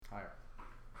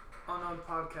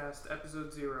Podcast,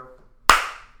 episode 0.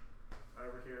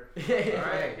 Over here.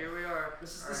 Alright, here we are.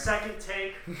 This is the second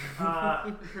take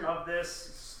of this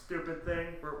stupid thing.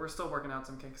 We're still working out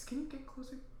some kinks. Can you get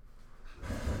closer?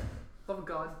 Love of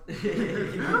God. I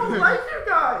don't like you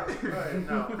guys! Alright,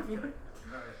 no. I'm kidding. Alright,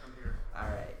 I'm here.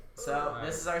 Alright, so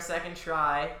this is our second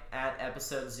try at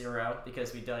episode 0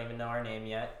 because we don't even know our name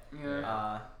yet.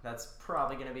 Yeah. That's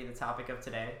probably going to be the topic of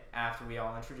today after we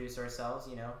all introduce ourselves,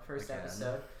 first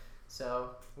episode. So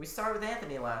we started with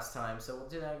Anthony last time, so we'll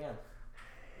do that again.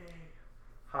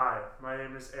 Hi, my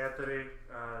name is Anthony.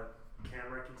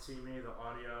 Camera can see me, the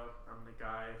audio. I'm the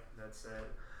guy that said,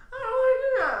 I don't like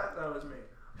that. That was me.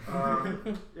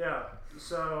 Yeah,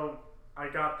 so I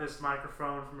got this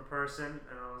microphone from a person,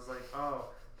 and I was like, oh,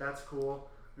 that's cool.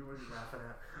 What are you laughing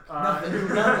at?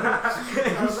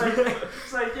 I was like,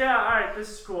 it's like, yeah, alright, this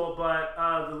is cool, but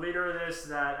the leader of this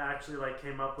that actually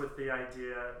came up with the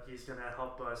idea, he's going to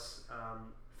help us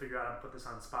figure out how to put this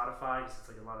on Spotify, because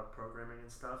it's a lot of programming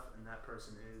and stuff, and that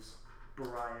person is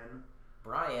Brian.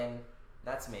 Brian,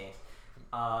 that's me.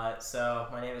 So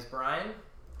my name is Brian.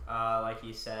 Like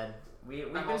you said,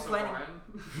 we've been planning.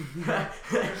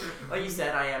 Like you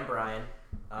said, I am Brian.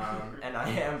 And I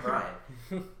am Brian.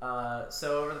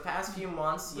 So over the past few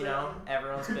months,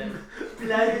 everyone's been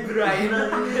Brian.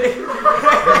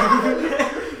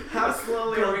 How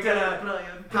slowly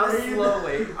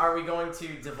are we going to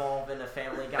devolve into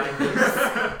Family Guy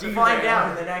memes? Find out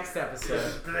in the next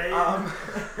episode.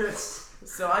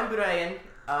 So I'm Brian.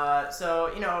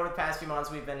 Over the past few months,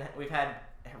 we've had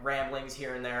ramblings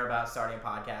here and there about starting a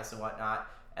podcast and whatnot.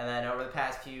 And then over the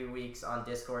past few weeks on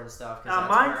Discord and stuff. On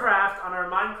our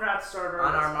Minecraft server.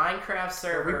 On our Minecraft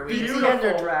server. We beat the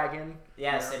Ender Dragon.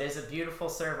 Yes, it is a beautiful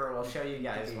server. We'll show you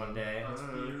guys one day. That's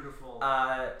beautiful.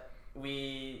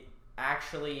 We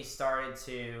actually started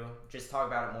to just talk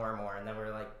about it more and more. And then we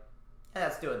were like, hey,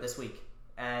 let's do it this week.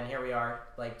 And here we are,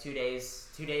 2 days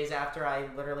after I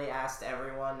literally asked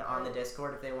everyone on the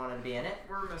Discord if they wanted to be in it.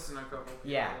 We're missing a couple people.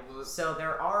 Yeah, so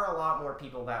there are a lot more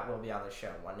people that will be on the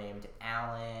show. One named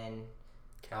Alan,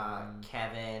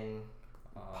 Kevin,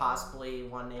 possibly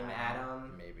one named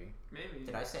Adam. Maybe.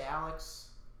 Did I say Alex?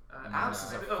 Alex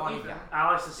is a funny guy.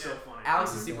 Alex is so funny.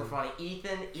 Alex is super funny.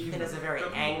 Ethan is a very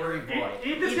angry boy.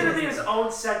 Ethan's gonna be his own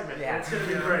segment. Yeah. It's gonna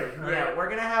be great. Yeah,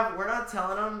 we're not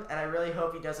telling him, and I really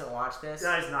hope he doesn't watch this.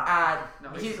 No, he's not.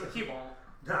 No, he won't.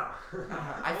 No.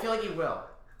 I feel like he will.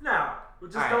 No.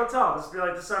 Don't tell him. Just be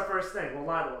like, this is our first thing. We'll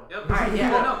lie to him. Yep. Alright,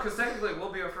 yeah. Well, no, because technically it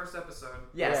will be our first episode.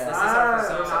 Yes, Yeah. this is our first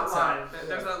We're not episode. lying.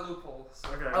 There's that loophole. So.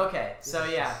 Okay, so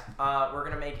yeah, we're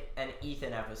gonna make an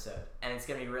Ethan episode, and it's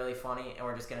gonna be really funny, and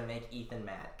we're just gonna make Ethan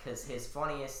mad, because he's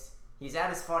at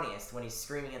his funniest when he's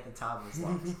screaming at the top of his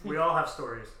lungs. We all have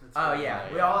stories. We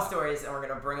all have stories, and we're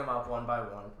gonna bring them up one by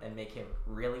one, and make him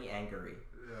really angry.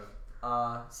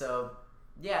 Yeah.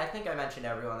 Yeah, I think I mentioned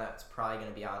everyone that's probably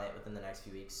gonna be on it within the next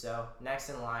few weeks, so next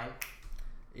in line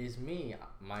Is me.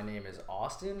 My name is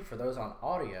Austin. For those on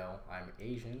audio, I'm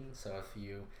Asian, so if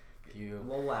you a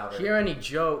little louder. hear any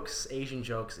Asian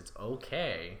jokes, it's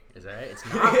okay. Is that right? It's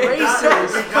not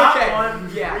racist. We got Okay. one.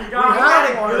 Yeah. We got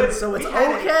had a one. good- so it's we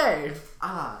had okay.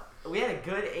 We had a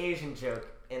good Asian joke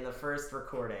in the first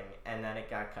recording, and then it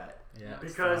got cut. Yeah, it's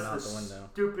Because thrown out the the window.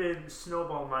 stupid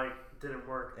snowball mic didn't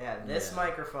work. Yeah, this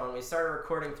microphone, we started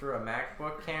recording through a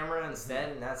MacBook camera instead,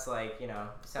 and that's sounds like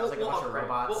a bunch of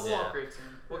robots. We'll upgrade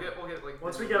soon. We'll get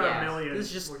Once we get our Yeah. million, This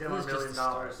is just- we'll get this our is $1 just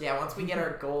million. the start. Yeah, once we get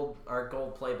our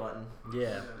gold play button.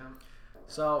 Yeah.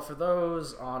 So for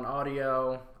those on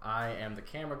audio, I am the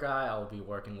camera guy. I'll be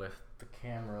working with the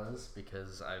cameras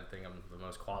because I think I'm the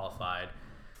most qualified.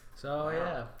 So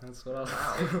yeah, that's what I'll.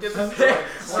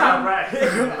 Stop, right.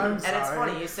 I'm And sorry. it's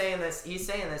funny, he's saying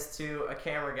this to a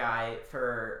camera guy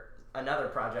for another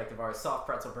project of ours, Soft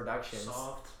Pretzel Productions.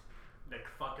 Soft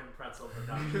McFucking-pretzel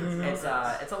Productions.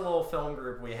 It's a little film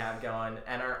group we have going,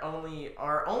 and our only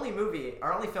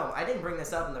film. I didn't bring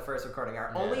this up in the first recording.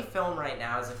 Our only film right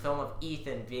now is a film of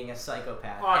Ethan being a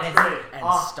psychopath. Oh, and it's great. And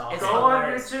stop. it's Go on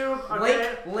hilarious. YouTube.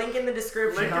 Okay? Link in the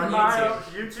description Link on in bio,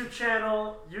 YouTube. YouTube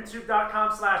channel,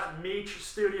 youtube.com/Meech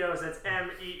Studios. That's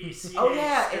MEECH Oh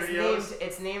yeah, Studios.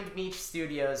 it's named Meech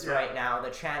Studios Yeah. right now. The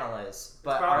channel is,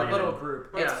 but probably our little named-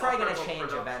 group, yeah. it's probably gonna Pretzel change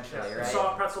Productions. eventually, It's right?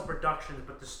 Soft Pretzel Productions,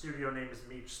 but the studio name is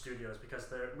Meech Studios because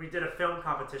we did a film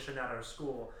competition at our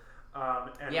school.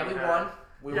 And Yeah, we had- won.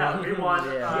 We won. We won.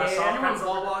 Yeah. Soft Anyone Pretzel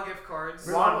Wawa gift cards?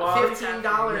 We won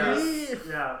 $15. Yes.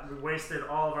 Yeah, we wasted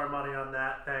all of our money on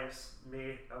that. Thanks,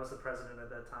 me. I was the president at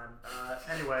that time.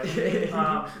 Anyway,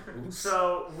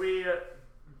 so we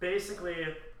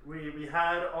basically we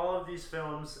had all of these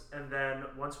films, and then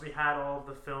once we had all of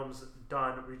the films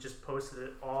done, we just posted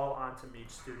it all onto Meech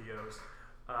Studios.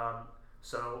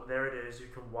 So there it is. You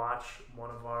can watch one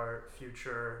of our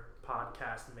future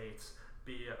podcast mates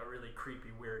be a really creepy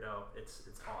weirdo. It's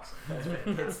awesome. It's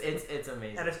fantastic. it's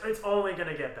amazing. And it's only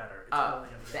gonna get better. It's only gonna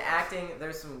get the better. acting,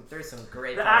 there's some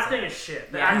great. The parts acting in it. is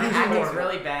shit. The acting's horrible.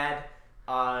 really bad.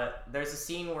 There's a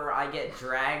scene where I get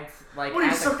dragged like What are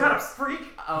you, as a some kind of corpse. freak?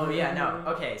 Oh yeah, no.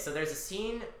 Okay, so there's a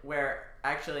scene where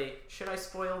actually, should I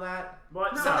spoil that?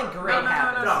 What? No. Something great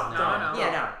happens. No.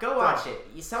 Yeah, no. Go watch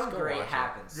it. Something go great watch it.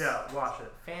 happens. Yeah, watch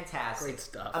it. Fantastic. Great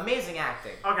stuff. Amazing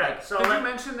acting. Okay, Like, so Did you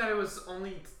mention that it was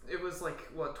like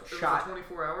what? It Shot. was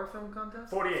a 24-hour film contest.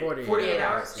 48. 48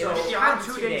 hours. So- It was you shot had in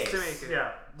 2 2 days days. to make it.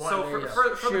 Yeah. So Yeah. for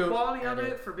the Shoot, quality of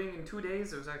edit. it, for being in 2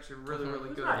 days, it was actually really, Mhm. really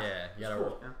good. Nice. Yeah, you gotta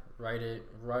Cool.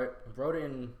 wrote it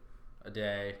in a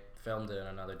day, filmed it in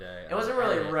another day. It wasn't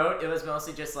really edited it. rote. It was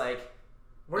mostly just like,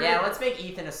 Where yeah, did- let's make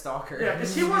Ethan a stalker. Yeah,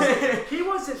 because he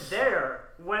wasn't there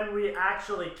when we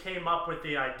actually came up with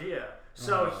the idea.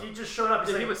 So he just showed up. He's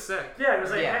Yeah, like, he was sick. yeah, he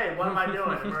was like, Yeah. hey, what am I doing?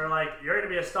 And we were like, you're gonna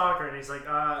be a stalker. And he's like,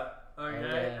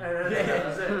 okay. And then that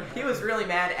was it. He was really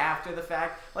mad after the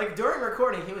fact. Like during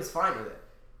recording, he was fine with it.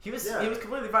 He was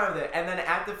completely fine with it. And then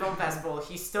at the film festival,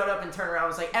 he stood up and turned around and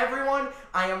was like, everyone,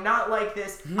 I am not like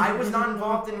this. I was not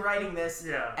involved in writing this.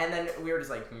 Yeah. And then we were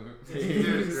just like,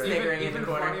 Dude, sniggering in even the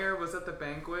corner. funnier was at the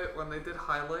banquet when they did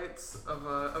highlights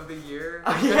of the year.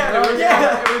 Oh,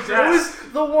 yeah. It was It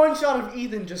was the one shot of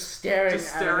Ethan just staring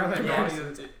just staring at at another the person.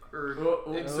 audience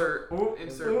or insert Ooh,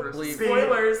 person. beep,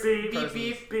 Spoilers. Beep, Beep,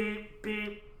 beep, beep,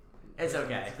 beep. It's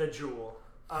okay. The jewel.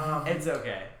 It's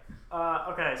okay.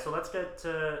 Okay, so let's get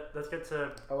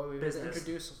to Oh, we business.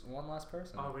 introduce one last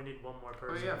person. Oh, we need one more Oh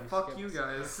person. yeah, We fuck skipped. you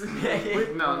guys.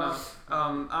 Yeah. No.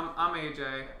 I'm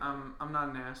AJ. I'm not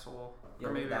an asshole. You'll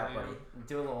Or leave maybe I that, buddy. am.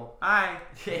 Do a little. Hi.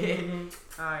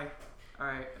 Hi. All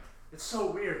right. It's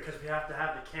so weird because we have to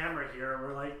have the camera here, and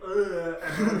we're like,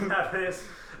 and then we have this,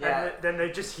 Yeah. and then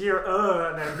they just hear,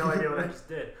 and they have no idea what I just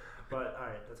did. But all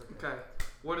right, that's okay. Okay.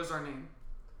 What is our name?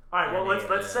 All right, well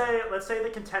Yeah, let's say the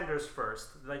contenders first,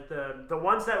 like the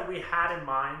ones that we had in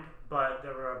mind, but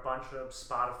there were a bunch of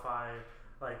Spotify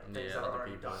like things that are other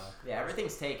already people. done. Yeah,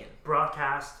 everything's taken.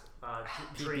 Broadcast,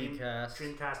 Dream, PPcast.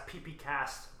 Dreamcast,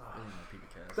 PPcast.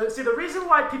 PPcast. See, the reason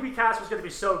why PPcast was going to be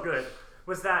so good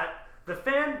was that the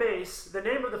fan base, the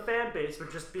name of the fan base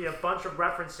would just be a bunch of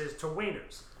references to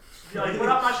wieners. You're like, what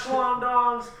up my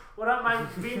schlong what up my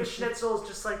Venus schnitzels,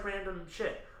 just like random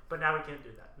shit. But now we can't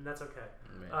do that, and that's okay.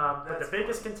 But the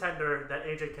biggest contender that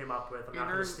AJ came up with, I'm not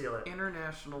going to steal it.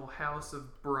 International House of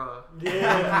Bruh.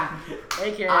 Yeah.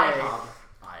 AKA IHOB.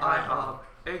 IHOB.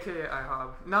 AKA IHOB.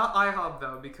 Not IHOB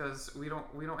though, because we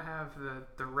don't have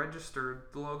the registered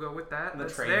logo with that. The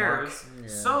That's trademark. theirs. Yeah.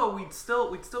 So we'd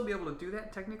still be able to do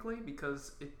that technically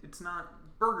because it's not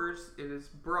burgers, it is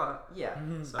bruh. Yeah.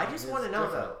 So I just it's want to know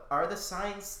different. though, are the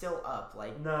signs still up?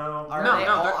 Like, No. are No, they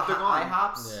no, all they're gone.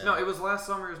 IHOPs? Yeah. No, it was last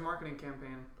summer's marketing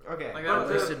campaign. Okay. Like, But that was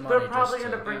wasted it. money they're probably just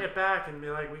going to to- bring it back and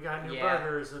be like, we got new Yeah.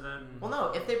 burgers, and then. Well,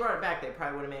 no, if they brought it back, they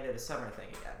probably would have made it a summer thing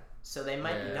again. So they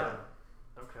might be Yeah. done.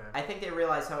 Okay. I think they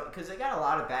realized how, because they got a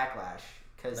lot of backlash.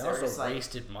 Because They they were also just like,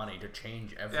 wasted money to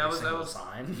change every Yeah, that single was-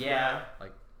 sign. yeah.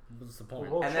 Like, what's the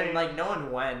point? Well, And then change- like no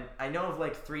one went. I know of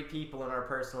like 3 people in our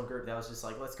personal group that was just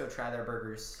like, let's go try their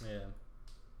burgers. Yeah.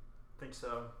 I think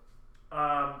so.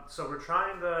 So we're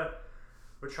trying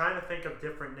to think of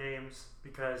different names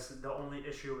because the only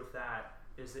issue with that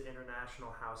is the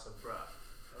International House of Bruh.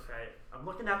 Okay, I'm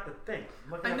looking at the thing.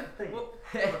 I'm looking I at know. the thing.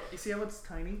 Well, you see how it's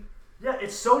tiny? Yeah,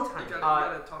 it's so You tiny.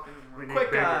 gotta talk We anymore. need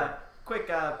quick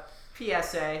bigger.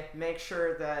 PSA, make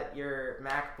sure that your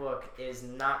MacBook is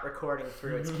not recording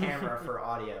through its camera for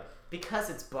audio. Because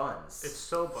it's buns. It's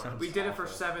so buns. Sounds- We did it for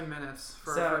awful. 7 minutes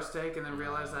for So- our first take, and then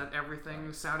realized that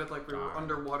everything sounded like we were Darn.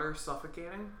 underwater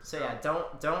suffocating. So yeah,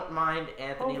 don't mind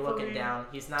Anthony looking Hopefully- down.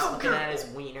 He's not looking at his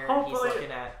wiener. Hopefully- He's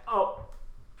looking at. Oh,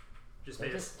 just They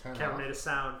made just a turned camera off. made a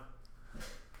sound.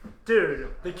 Dude,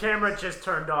 the camera just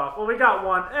turned off. Well, we got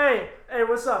one. Hey,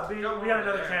 what's up? We got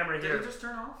another camera Did here. it just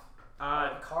turn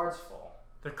off? Cards full.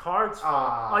 The card's full.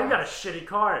 Ah. Oh, you got a shitty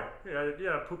card. You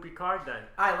got a poopy card then.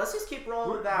 Alright, let's just keep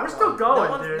rolling with that We're one. still going, no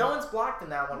one's, dude. No one's blocked in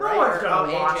that one, No right? one's Or-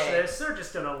 gonna oh, watch AJ. this. They're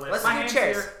just gonna listen. Let's My scoot hand's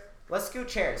chairs. here. Let's scoot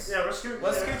chairs. Yeah, we're scooting.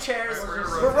 Let's scoot chairs. Alright,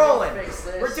 We're rolling.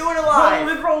 We're doing it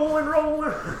live. Rolling.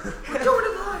 We're doing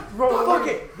it live. Rolling. Fuck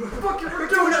it. We're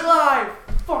doing it live.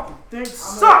 Fucking thing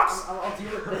sucks. I'll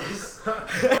deal with this.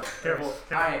 Careful.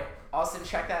 Alright, Austin,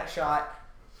 check that shot.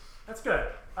 That's good.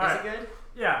 All Is right. it good?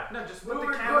 Yeah. No, just The put the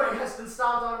recording camera. has been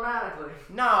stopped automatically.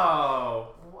 No.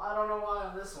 I don't know why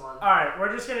on this one. All right,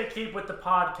 we're just gonna keep with the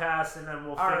podcast, and then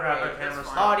we'll All figure out right, the camera that's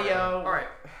stuff. fine. Audio. All right.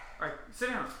 Sit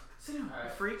down. Sit down. All right.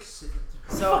 You freak.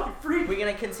 So freak. we're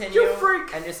gonna continue You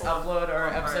freak. and just upload our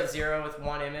All episode right. 0 with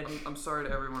one image. I'm sorry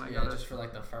to everyone. I Yeah, got just it. for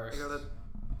like the first I got it.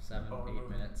 7, 8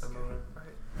 minutes.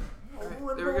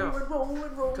 Alright, there we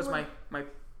go. Because my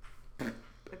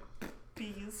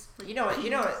peas. You know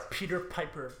what? Peter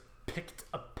Piper picked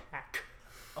a pack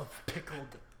of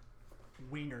pickled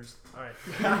wieners. All right.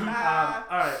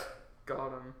 All right.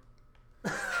 got him.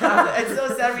 It's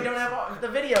so sad we don't have the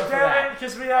video for that.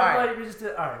 Because we have All right. like we just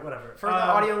did. All right, whatever. For the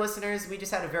audio listeners, we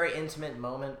just had a very intimate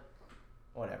moment.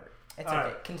 Whatever. It's All okay.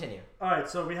 right. Continue. All right,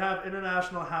 so we have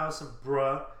International House of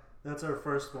Bruh. That's our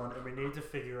first one, and we need to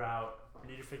figure out.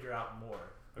 More.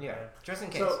 Okay. Yeah. Just in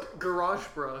case. So Garage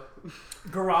bra.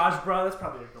 Garage Bruh. That's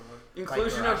probably a good one.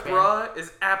 Inclusion Garage of band. bra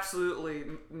is absolutely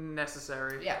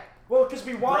necessary. yeah. Well, because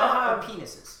we want to Bra or have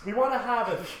penises. we want to have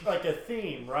a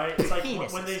theme, right? It's like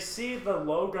Penises. when they see the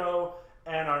logo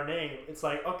and our name, it's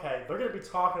like, okay, they're gonna be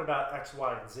talking about X,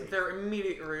 Y, and Z. Their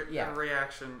immediate Yeah.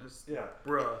 reaction is Yeah.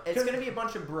 bruh. It's gonna be a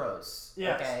bunch of bros.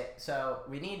 Yes. Okay. So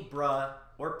we need bruh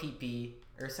or pee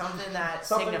or something that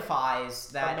Something- signifies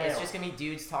that a it's male. just gonna be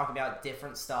dudes talking about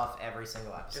different stuff every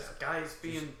single episode. Just guys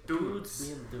being dudes.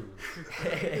 Being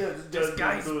dudes. Just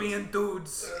guys being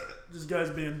dudes. Just guys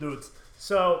being dudes.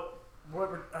 So what?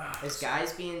 Is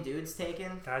guys being dudes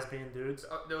taken? guys being dudes?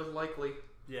 That was likely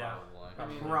Yeah. I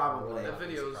mean, Probably. the I'd be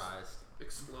video's surprised.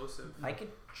 explosive. I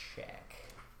could check.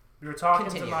 We were talking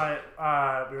Continue. to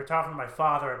my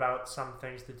father about some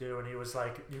things to do, and he was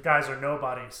like, "You guys are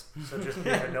nobodies, so just be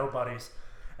the nobodies."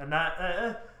 And that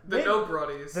The maybe- no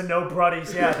bruddies. the no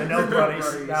bruddies, yeah, the no bruddies.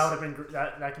 Bruddies. That would have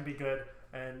been that can be good.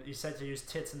 And he said to use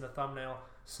tits in the thumbnail.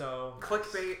 So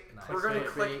Clickbait. Nice. We're gonna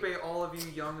Clickbait. clickbait all of you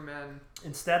young men.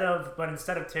 instead of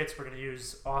tits, we're gonna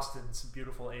use Austin's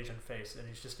beautiful Asian face, and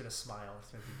he's just gonna smile. It's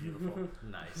gonna be beautiful.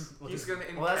 Nice. We'll He's just-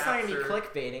 gonna Well, that's not gonna be encapture-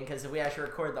 clickbaiting because if we actually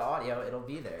record the audio, it'll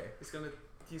be there.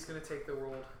 He's gonna take the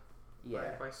world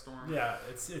Yeah. by storm. yeah,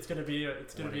 it's gonna be on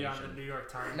the Asian. New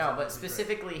York Times. No, It'll but be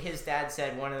specifically, his dad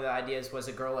said one of the ideas was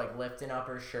a girl like lifting up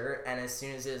her shirt, and as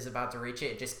soon as it was about to reach it,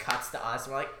 it just cuts to us,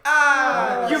 and we're like,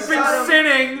 ah, You've been son of-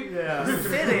 sinning. great. Yeah.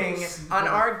 sitting on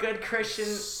our good Christian,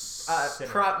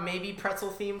 Sinner. maybe pretzel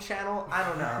themed channel. I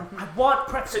don't know. I want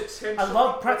pretzels. I Potentially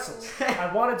love pretzels.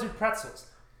 I want to do pretzels.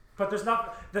 But there's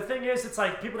not. The thing is, it's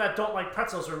like people that don't like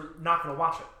pretzels are not going to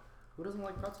watch it. Who doesn't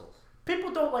like pretzels?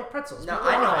 People don't like pretzels. No, People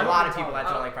I know don't a lot like of people that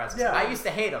don't like pretzels. Yeah. I used to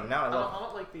hate them. Now I I love don't, them. I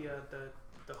don't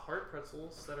like the hard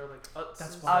pretzels that are like Utz.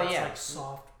 That's and why Oh, it's yeah. like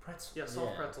soft pretzels. Yeah,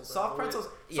 soft Yeah. pretzels. Soft are pretzels.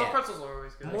 always- Yeah. Soft pretzels are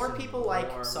always good. More Nice and people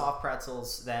like warm. soft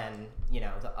pretzels than the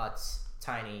Utz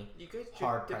tiny. You guys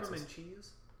hard dip them pretzels. in cheese,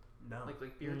 No. like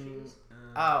beer Mm, cheese.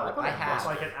 Oh, put I it in have. It's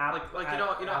like an apple. Like you know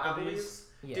Applebee's.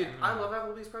 Yeah. Dude, I love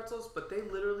Applebee's pretzels, but they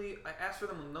literally I asked for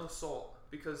them with no salt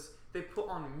because they put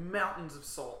on mountains of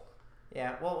salt.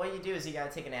 Yeah, well, what you do is you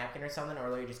gotta take a napkin or something,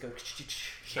 or you just go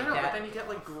shake I know, but that. then you get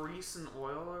like grease and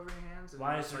oil over your hands. And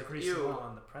Why you're is just there like, grease ew. and oil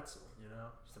on the pretzel? You know,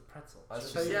 it's the pretzel. That's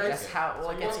It's just- just- Yeah, that's it's- how.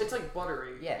 Well, it Well, gets, it's like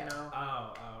buttery. Yeah. You know,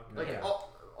 Oh, like Yeah.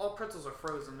 all pretzels are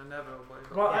frozen inevitably.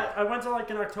 but- Well, Yeah. I went to like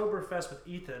an Oktoberfest with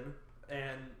Ethan,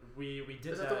 and we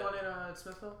did is that the one in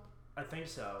Smithville? I think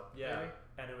so. Yeah. Maybe.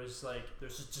 And it was like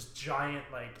there's just giant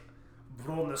like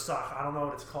Vromnasak. I don't know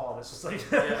what it's called. It's just like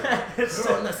Yeah. it's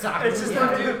Vromnasak. It's just Yeah.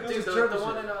 like Dude, it's the German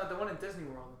one shit. in the one in Disney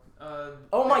World.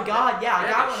 Oh my God! Yeah, I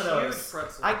they got have one of a those. Huge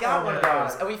pretzel. I got Oh one my of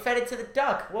those, God. and we fed it to the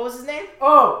duck. What was his name?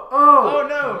 Oh Oh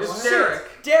no! It's Shit.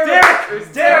 Derek. Derek. It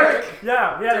was Derek!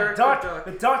 Yeah, we had Derek a duck. the duck.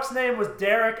 The duck's name was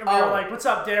Derek, and we Oh. were like, "What's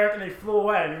up, Derek?" And he flew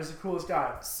away, and he was the coolest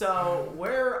guy. So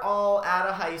we're all out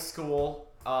of high school,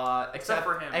 Except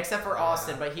for him. except for Yeah.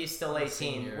 Austin, but he's still I'm a 18.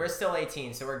 senior. We're still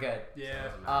 18, so we're good.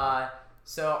 Yeah.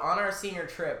 So on our senior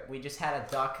trip, we just had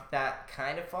a duck that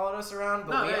kind of followed us around,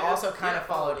 but No, we it- also it- kind yeah, of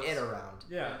followed followed it us. around.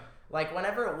 Yeah. Like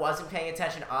whenever it wasn't paying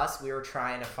attention to us, we were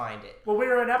trying to find it. Well, we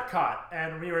were in Epcot,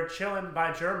 and we were chilling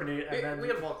by Germany, and then We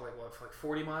had to walk like what, for like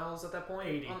 40 miles at that point.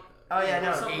 80. Oh, yeah,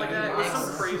 no, something like 80 that. It was miles.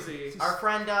 some crazy. Our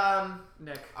friend,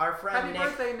 Nick. Nick.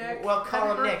 birthday, Nick. Well, call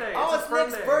Happy him Nick. birthday. Oh, It's it's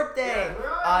his Nick's birthday.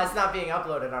 Yeah. It's not being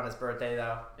uploaded on his birthday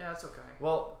though. Yeah, it's okay.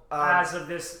 Well, as of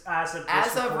this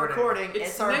recording,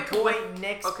 it's our Nick boy with-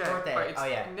 Nick's Okay. birthday. Alright, it's Oh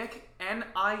yeah. Nick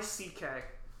Nick.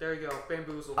 There you go.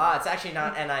 Bamboozled. It's actually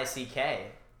not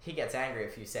Nick. He gets angry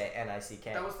if you say Nick.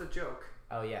 That was the joke.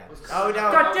 Oh yeah. was- Oh no.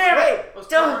 God damn it! I was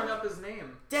Don't. covering up his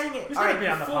name. Dang it! He's All gonna right, be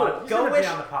on the fool. pod. He's Go gonna wish. be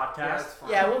on the podcast. Yeah, it's fine.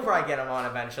 Yeah, we'll probably get him on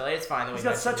eventually. It's fine that we He's got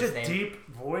mentioned such his a name. deep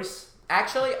voice.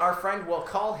 Actually, our friend will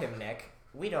call him Nick.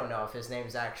 We don't know if his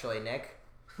name's actually Nick.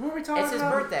 Who are we talking It's his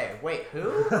about? birthday. Wait, who?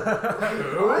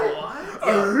 What?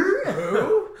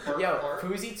 Who? Yo, Arf.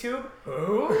 Fousey Tube?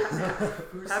 Who?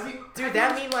 Have you? Dude,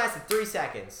 that meme lasted 3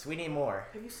 seconds. We need more.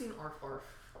 Have you seen Arf Arf?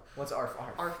 What's arf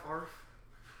arf? Arf Arf.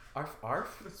 Arf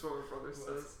arf? That's what my brother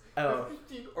says. Oh. Have you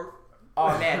seen Arf?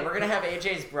 Oh man, we're gonna have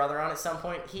AJ's brother on at some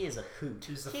point. He is a hoot.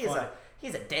 He's the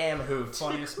He's a damn hoot.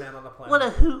 funniest man on the planet. What a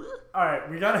hoot. All right,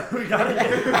 we gotta get.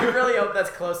 I really hope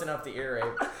that's close enough to ear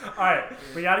rape. All right,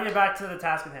 we gotta get back to the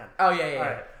task at hand. Oh yeah. All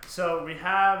right, so we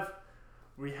have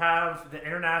the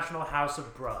International House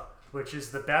of Bruh, which is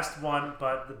the best one,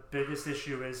 but the biggest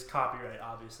issue is copyright,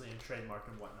 obviously, and trademark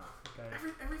and whatnot.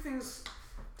 Okay. Everything's.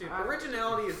 Dude,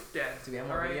 originality is dead. Do we have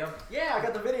more alright? video? Yeah, I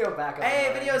got the video back up.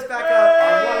 Hey, video's back Hey!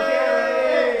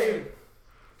 up on 1K.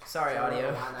 Sorry,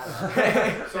 audio.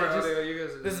 Sorry, audio, you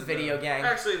guys. This is video gang.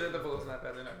 Actually, the volume's not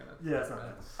bad. They're not gonna. Yeah, it's not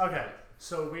bad. Okay,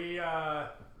 so we. All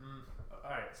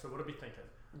right, so what are we thinking?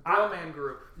 Broman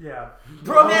group. Yeah.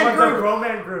 Broman The group.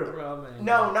 Broman group.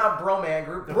 No, not Broman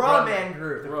group. The Broman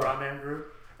group. The Broman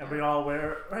group. And we all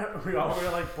wear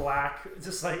like black,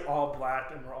 just like all black,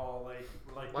 and we're all like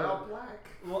Why all black?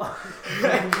 Well,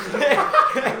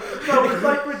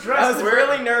 no, we're dressed. I was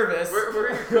really nervous. Where are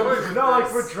you going? with No, like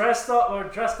this? we're dressed up. We're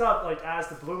dressed up like as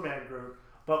the Blue Man group,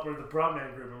 but we're the Brown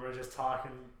Man group, and we're just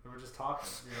talking. You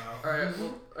know. All right.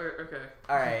 Well. Okay.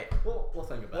 All right. We'll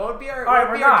think about What it. would be our? All right,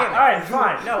 what would we're be our not. gimmick? All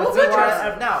right, fine. No, We'll we do dress.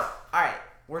 our- No. All right.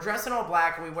 We're dressed in all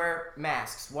black. We wear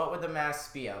masks. What would the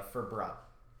masks be of for bruh?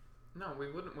 No, we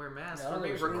wouldn't wear masks. No, We're being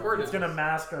there's no- recorded. It's gonna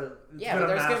mask our. Yeah, but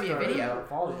there's gonna be a mask our video.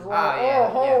 volume. Oh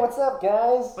yeah. what's up,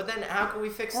 guys? But then how can we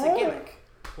fix the gimmick?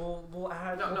 We'll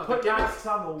add. No, we'll no, put the gimmick- masks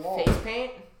on the wall. Face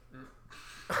paint?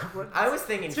 I was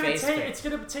thinking It's gonna face take. paint. It's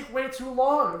gonna take way too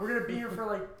long. We're gonna be here for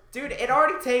like. Dude, it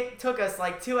already took us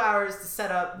like 2 hours to set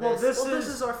up Well, this. this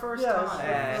is our first yeah, time. this is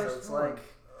our so first it's one. like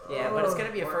Yeah, but it's gonna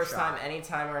be a first workshop. time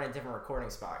anytime we're in a different recording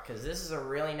spot because this is a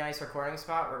really nice recording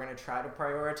spot. We're gonna try to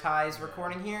prioritize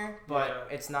recording here, but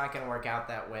it's not gonna work out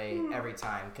that way every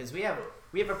time because we have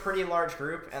a pretty large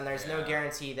group and there's no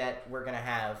guarantee that we're gonna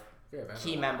have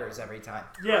key members every time.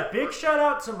 Yeah, big shout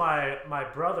out to my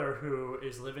brother who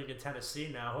is living in Tennessee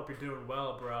now. Hope you're doing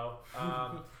well, bro.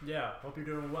 Yeah, hope you're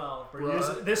doing well.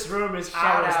 This room is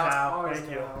Shout ours out. now. Thank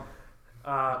you.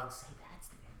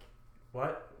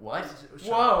 What? What?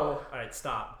 Shut Whoa! All right,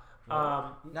 stop.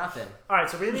 Nothing. All right,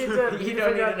 so we need to. You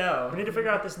don't need to know. We need to figure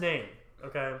out this name.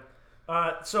 Okay.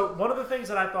 So one of the things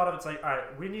that I thought of, it's like, all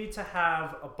right, we need to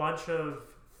have a bunch of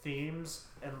themes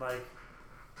and like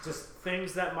just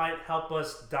things that might help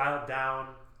us dial down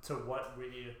to what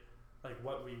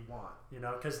we want, you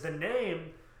know, because the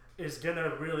name is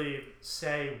gonna really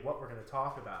say what we're gonna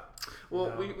talk about.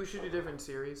 Well, you know? we should do different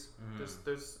series.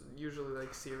 There's usually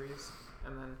like series,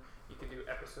 and then you can do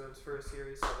episodes for a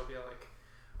series. So it'll be like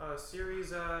a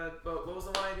series. But what was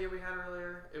the one idea we had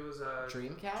earlier? It was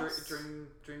Dreamcast?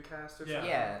 Dreamcast or something.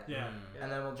 Yeah. Yeah.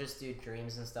 And then we'll just do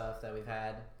dreams and stuff that we've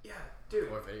had. Yeah, dude.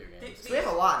 Or video games. So we have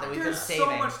a lot that we've been There's saving.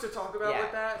 so much to talk about Yeah.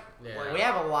 with that. Yeah. Like, We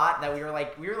have a lot that we were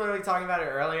literally talking about it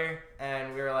earlier,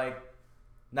 and we were like,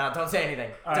 no, don't say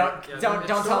anything. All Don't right. Yeah, don't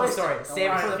tell the don't story.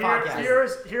 Save it for the Alright,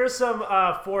 podcast. Here's some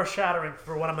foreshadowing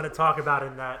for what I'm going to talk about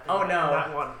in that. Oh, in no.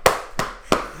 that one.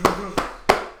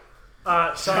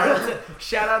 Sorry.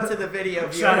 Shout out to the video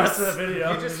viewers. Shout out to the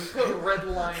video. You just put red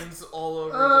lines all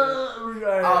over Oh,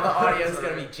 the audio is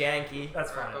gonna be janky.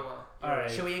 That's fine. Oh well. All right.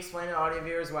 Should we explain to audio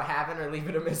viewers what happened or leave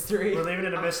it a mystery? We're leaving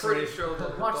it a I'm mystery. pretty sure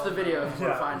they'll Watch the video and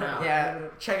Yeah. find out. Yeah,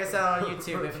 check us out on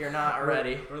YouTube if you're not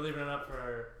already. We're leaving it up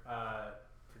for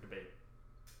debate.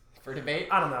 For debate?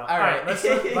 I don't know. All right. Let's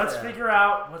Yeah. figure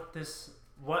out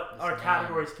what our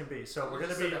categories can be. So we're You gonna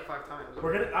just be. said that 5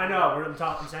 times. I know.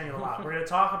 I'm saying it a lot. We're gonna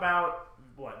talk about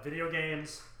what video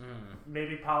games,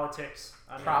 maybe politics.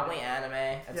 I mean, Probably anime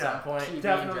at Yeah. some point. TV.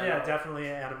 Definitely, in yeah, general. definitely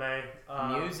anime.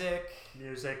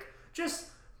 Music, just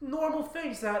normal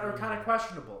things that are kind of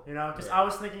questionable, you know. Because I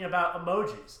was thinking about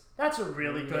emojis. That's a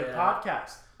really good Yeah.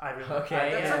 podcast. I really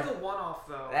Okay, That's yeah. like a one-off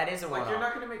though. That is a Like you're one-off.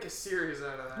 not gonna make a series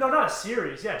out of that. No, not a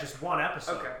series. Yeah, just one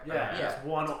episode. Okay. Yeah, Yeah. just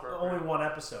one, That's appropriate. only one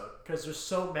episode. Because there's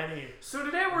so many. So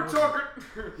today we're talking.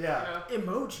 Yeah.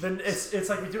 Emoji. Then it's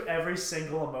like we do every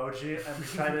single emoji and we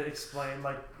try to explain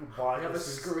like why We have a this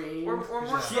is. screen. Or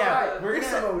more so, Yeah, we're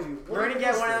This gonna emoji. we're gonna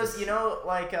get one of those. You know,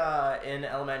 like in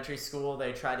elementary school,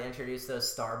 they try to introduce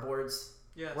those star boards.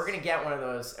 Yes. We're gonna get one of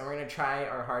those, and we're gonna try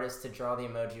our hardest to draw the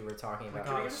emoji we're talking about.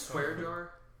 Can we get a swear jar?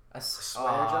 A swear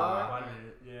jar? Why did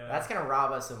it? Yeah. That's gonna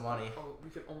rob us of money. Oh, we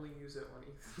can only use it when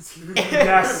Ethan's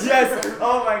Yes. Yes.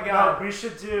 Oh my No, god. we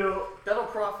should do. That'll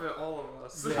profit all of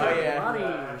us. Oh, yeah. Money.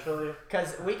 Actually,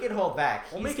 Because we could hold back.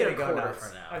 We'll He's make it a gonna go quarter nuts.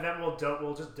 for now. and then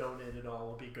we'll just donate it all.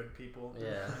 We'll be good people.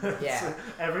 Yeah. Yeah. So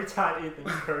every time Ethan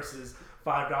curses,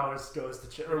 $5 goes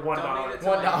to or $1. Donate it to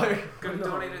 $1. my- Gonna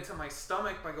donate it to my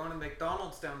stomach by going to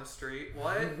McDonald's down the street.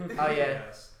 What? Oh yeah.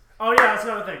 Yes. Oh yeah, that's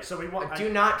another thing. So we want. Do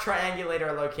not triangulate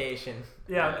our location.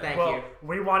 Yeah. Thank well, you.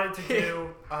 We wanted to do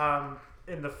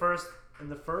in the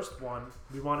first one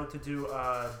we wanted to do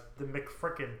the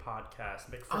McFrickin podcast.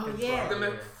 McFrickin. yeah. The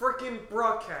Broad. McFrickin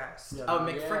broadcast. Yeah. Oh,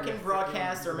 Yeah, McFrickin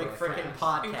broadcast or McFrickin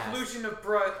podcast. Inclusion of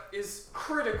bruh is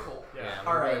critical. Yeah. we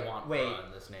All really right, want wait. Bra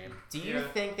in this name. Do you Yeah.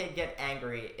 think they'd get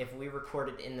angry if we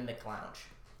recorded in the McLounge?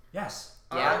 Yes.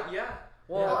 Yeah? Yeah.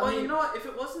 Well, Well, I mean, you know what? If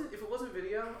it wasn't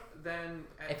video, then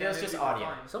If it then was it'd just be audio.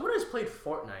 fine. someone has played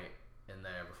Fortnite in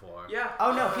there before. Yeah.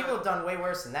 Oh no, people have done way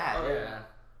worse than that. Oh, Yeah.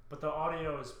 But the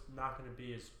audio is not going to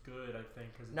be as good, I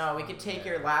think. Cause it's No, we could take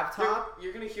your Yeah. laptop,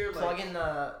 You're gonna hear plug like in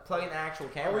the actual Oh,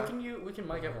 camera. we can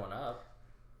mic everyone up.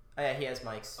 Oh yeah, he has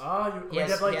mics. Oh, you Yes,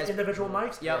 we have like yes. individual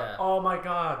mics. Yep. Yeah. Oh my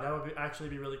god, that would actually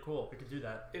be really cool. We could do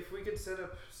that. if we could set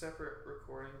up separate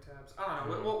recording tabs. I don't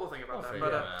know. Mhm. We'll think about We'll that. figure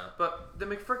But it out. but the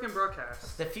McFrickin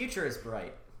broadcast. The future is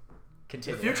bright. The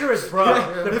Continue. future is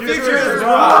bruh. The future is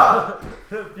bruh.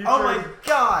 The future Oh my is,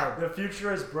 god. the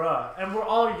future is bruh, and we're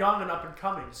all young and up and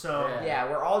coming. So Yeah. Yeah,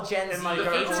 we're all Gen Z And like The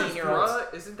our future is 18-year-olds.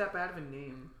 bruh isn't that bad of a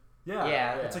name. yeah,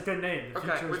 Yeah. it's a good name. The Okay,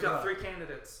 future we've is got bruh. 3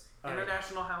 candidates. All right.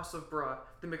 International House of Bruh,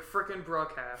 the McFrickin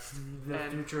broadcast, The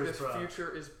and future is the bruh. future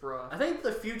is bruh. I think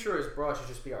the future is bra should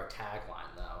just be our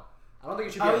tagline though. I don't think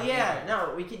it should be. Oh our yeah, name.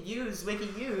 no, we could use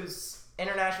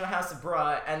International House of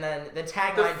Bruh, and then the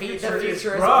tagline be the future future is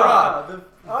is bruh. bruh.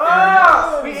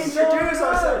 Oh, we so introduce good.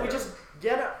 ourselves. We just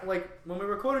get it. Like when we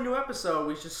record a new episode,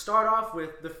 we just start off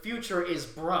with the future is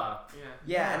bruh. Yeah.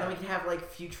 Yeah, and then we can have like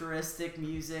futuristic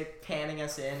music panning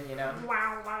us in, you know.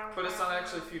 But it's not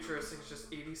actually futuristic, it's just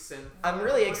 80s synth. I'm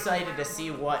really excited to see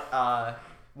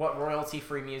what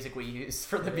royalty-free music we use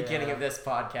for the beginning Yeah. of this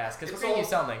podcast, because we're It's gonna all- use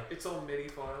something. It's all MIDI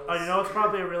files. Oh, you know it's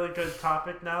probably a really good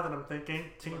topic now that I'm thinking?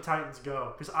 Teen Titans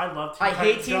Go. Because I love Teen I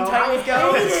Titans hate Teen Go. Titans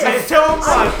Go hate it. so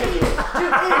much.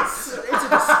 Dude, it's a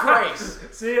disgrace.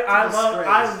 See, I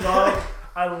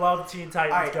love Teen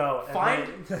Titans Alright, Go.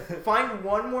 And Find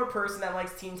one more person that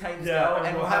likes Teen Titans Yeah, Go, and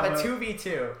and we'll we'll have a have a-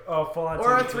 2v2 oh, full on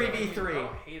or a Teen Titans. 3v3. I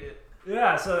don't hate it.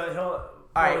 Yeah, so he'll.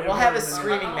 Alright, we'll have a I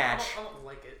screaming don't- match. I don't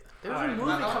like it. There's Alright. a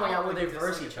movie I coming out don't where they think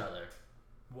verse it's- each other.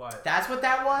 What? That's what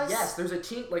that was? Yes, there's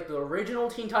like the original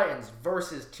Teen Titans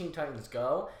versus Teen Titans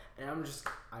Go, and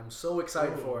I'm so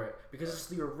excited Ooh. for it because it's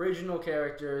the original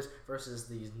characters versus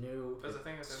these new That's the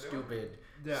thing that they're doing. stupid.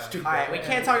 Yeah. Stupid. Alright, we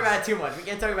can't talk about it too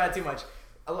much.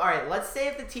 Alright, let's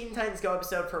save the Teen Titans Go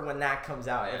episode for when that comes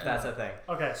out, if that's a thing.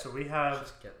 Okay, so we have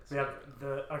Just get this.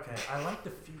 okay. I like the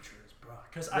futures, bro.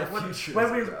 Because futures,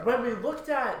 when we looked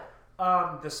at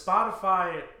the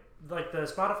Spotify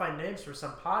names for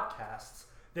some podcasts,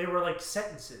 they were like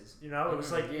sentences. You know, it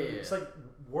was like yeah. it's like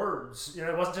words. You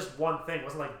know, it wasn't just one thing. It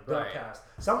wasn't like the Right. cast.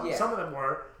 Some Yeah. of them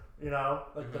were. You know,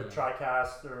 like the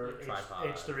TriCast or Yeah, tripod.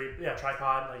 H3, yeah,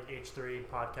 tripod, like H3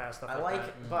 podcast stuff. I like like,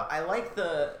 that. but I like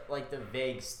the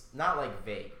vague, not like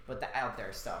vague, but the out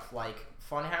there stuff. Like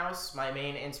Funhouse, my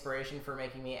main inspiration for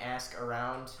making me ask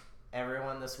around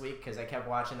everyone this week because I kept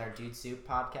watching their Dude Soup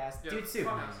podcast. Yeah, Dude Soup.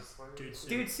 Funhouse is like- Dude, soup.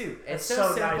 Dude Soup. It's It's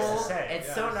so so nice to simple. say, It's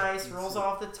yeah. so nice. Dude Rolls Soup.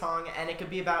 off the tongue, and it could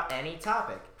be about any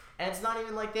topic. And it's not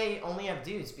even like they only have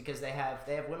dudes because they have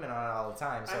women on it all the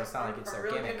time. So it's not like it's I'm their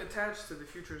really gimmick. getting attached to the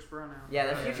future's bro now. Yeah,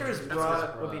 the Yeah, future is that's broad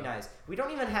just would be broad. nice. We don't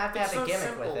even have to It's have so a gimmick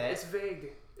simple. with It's it.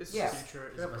 vague. It's Yeah. just Future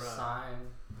is We have a bruh. sign.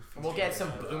 We'll get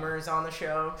some boomers on the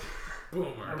show.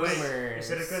 Boomer. Wait, Boomers. is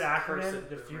it a good Cursed acronym?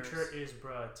 The boomers. future is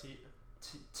bruh.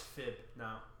 Fib.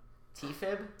 No.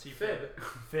 T-fib? Fib.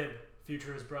 Fib.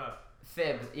 Future is bruh.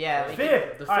 Fib. Yeah. we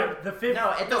Fib. the Alright, fib- the fib.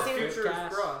 No, it No, doesn't even. future is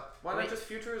Cast. bruh. Why Wait. not just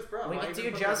future is bruh? We Why could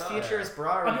even do put just that up? future is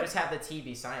bra, or we Okay. just have the T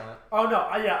be silent. Oh no,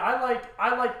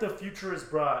 I like the future is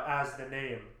bruh as the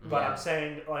name, but Yeah. I'm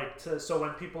saying like so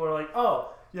when people are like,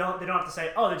 oh, you know, they don't have to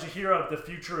say, oh, did you hear of the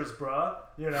future is bruh?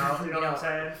 You know what I'm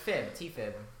saying? Fib,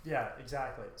 T-fib. Yeah,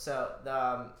 exactly. So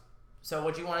so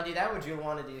would you want to do that? Would you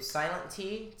want to do silent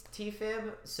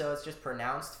T-fib, so it's just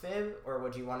pronounced fib, or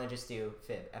would you want to just do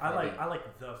fib? F-I-B? I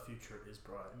like the future is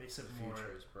bruh. It makes it more.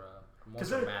 Futures, bro. More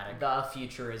 'Cause they're- dramatic. The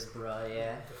future is bruh,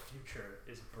 yeah. The future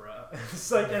is bruh.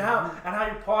 It's like and how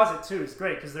you pause it too is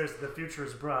great because there's the future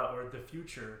is bruh or the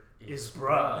future is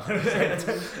bruh.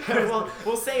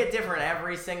 we'll say it different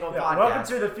every single Yeah, podcast. welcome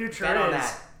to the future Bet on is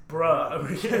that.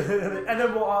 bruh, and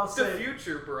then we'll all The say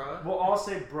future, bruh.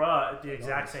 bruh at the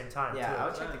exact same time. Yeah, too. I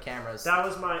would check the cameras. That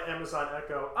was my Amazon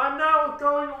Echo. I'm now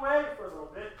going away for a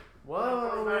little bit.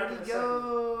 Whoa, where'd he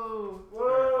go?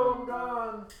 Whoa, I'm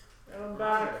gone. And I'm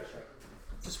back.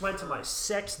 Just went to my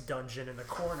sex dungeon in the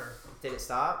corner. Did it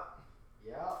stop?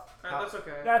 Yeah. Alright, that's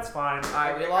okay. That's fine.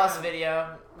 Alright, we lost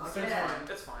video. It's fine.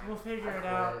 It's fine. We'll figure it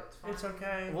out. It's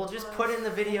okay. We'll just put in the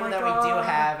video Oh my that we do God.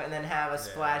 have, and then have a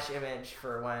splash image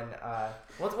for when.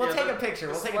 We'll take a picture.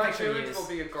 We'll take a picture of image you. will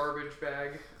be a garbage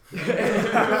bag. And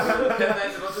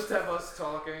then we'll just have us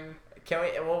talking.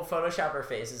 We'll Photoshop our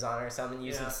faces on or something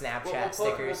using Snapchat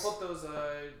stickers. We'll put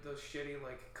those shitty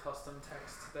like custom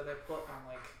text that I put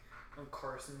on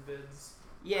Carson vids.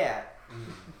 Yeah,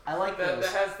 I like That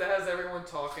those. has everyone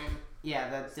talking.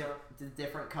 Yeah, the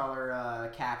different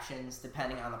color captions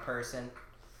depending on the person.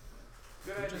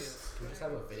 Good Can we ideas. just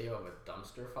have a video of a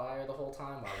dumpster fire the whole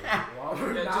time while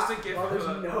we're Yeah, not, just a gif while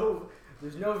of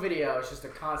there's no video. It's just a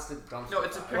constant dumpster. No,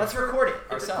 it's a fire. Let's record it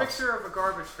It's ourselves. a picture of a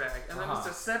garbage bag, and then Uh-huh.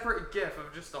 it's a separate gif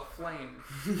of just a flame.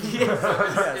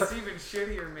 Yes. It's even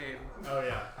shittier made. Oh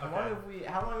yeah. How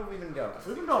long have we been going?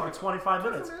 We've been going for 25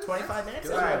 minutes. 25 minutes?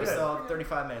 Good. Alright, we Good. still have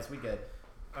 35 minutes. We good.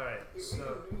 All right.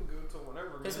 So We can go to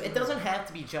whatever. Because man. it doesn't have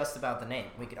to be just about the name.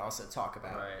 We could also talk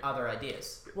about Right. other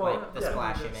ideas. Well, like the yeah,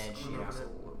 splash we'll just- image, we'll you know. move it.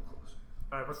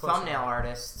 All right, we're close Thumbnail enough.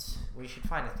 artist. We should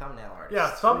find a thumbnail artist.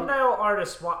 Yeah, thumbnail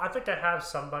artist. Well, I think I have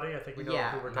somebody. I think we know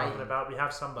Yeah, who we're talking about. We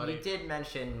have somebody. You did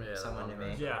mention Yeah, someone to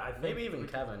me. Yeah, I think Maybe even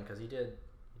Kevin, because he did.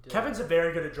 Kevin's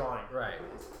very good at drawing. right.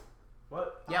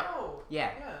 What? Yep. Oh,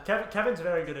 Yeah. yeah. Kevin's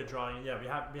very good at drawing. Yeah,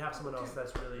 we have someone else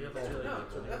that's really No, really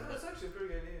good. that's actually a pretty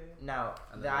good idea. No,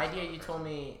 And the then there's idea you another told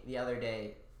person. me the other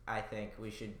day, I think we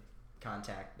should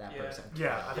contact that Yeah. person.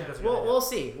 Yeah, I think that's a good. We'll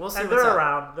see. We'll see and what's they're up.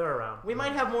 around. They're around. We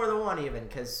might have more than one even,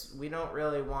 because we don't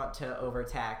really want to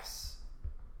overtax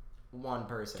one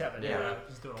person. Kevin. you Yeah, know?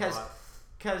 he's doing a 'Cause- lot.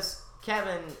 Because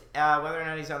Kevin, whether or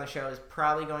not he's on the show, is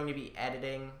probably going to be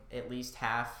editing at least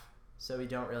half, so we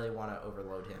don't really want to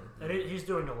overload him. And he's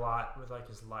doing a lot with like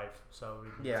his life. So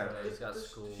we need Yeah. to- He's got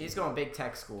school. He's going big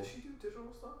tech school. Does she do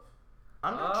digital stuff?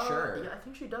 I'm not sure. Yeah, I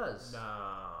think she does. No,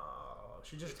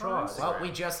 she just It's on draws. Instagram. Well, we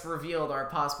just revealed our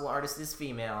possible artist is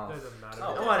female. Doesn't matter.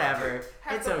 Oh. Whatever.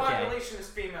 Half It's the okay. population is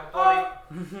female, buddy.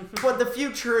 But the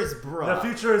future is bro. The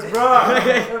future is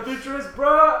bruh. The future is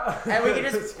bruh. And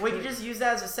we can just use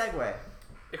that as a segue.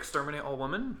 Exterminate all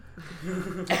women.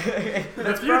 The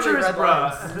That's future probably is red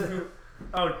lines. bruh.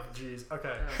 Oh jeez.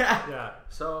 Okay. Yeah.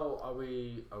 So are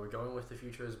we going with the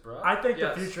future is bruh? I think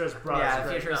Yes. the future is bruh. Yeah, is the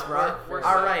great. future is No, bro. we're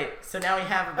All set. right, so now we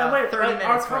have And about wait, 30 like,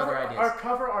 minutes for other ideas. our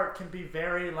cover art can be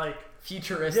very like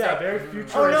Futuristic. yeah, very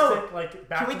futuristic. Oh, no. Like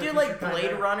back Can we to the do Future like kinda.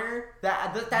 Blade Runner?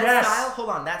 That Yes. style. Hold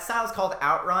on, that style is called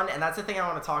Outrun, and that's the thing I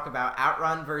want to talk about.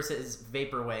 Outrun versus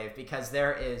Vaporwave, because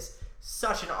there is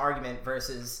such an argument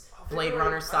versus Blade Vaporwave,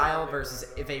 Runner I style like versus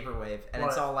Vaporwave. Vaporwave, and What?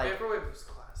 it's all like Vaporwave is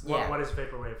classic. Yeah. What is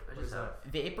vaporwave? I What is just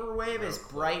that? Vaporwave is No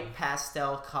clue. bright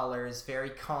pastel colors, very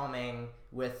calming,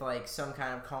 with like some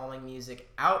kind of calming music.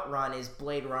 Outrun is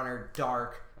Blade Runner,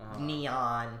 dark,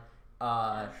 neon,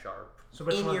 Sharp. So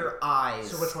which in one? your eyes,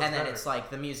 So which one's and then better? it's like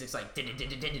the music's like like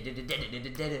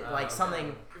okay.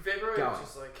 something. Vaporwave Going. is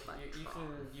just like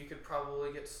you could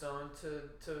probably get stoned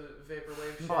to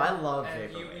vaporwave shit. Oh, I love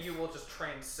and Vaporwave. you will just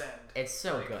transcend. It's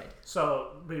so Like, good.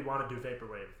 So we want to do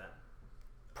vaporwave then.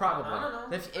 Probably. I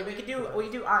don't know. If we could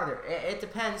do either. It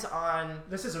depends on.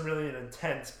 This isn't really an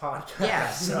intense podcast. Yeah.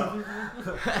 So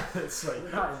it's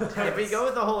like not intense. If we go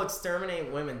with the whole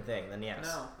exterminate women thing, then yes.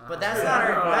 No. But that's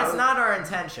Yeah. that's not our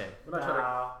intention. We're not trying to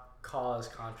Nah. cause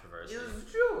controversy. It's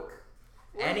a joke.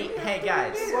 Hey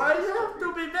guys, Why do you have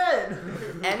to be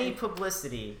men? any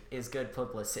publicity is good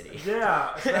publicity.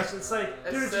 Yeah, especially it's like,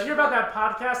 dude, did you hear about that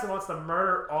podcast that wants to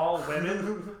murder all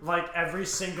women? Like every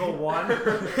single one,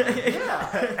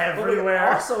 Yeah.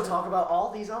 everywhere. Also talk about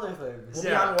all these other things. We'll be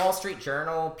Yeah. on Wall Street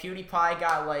Journal. PewDiePie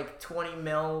got like 20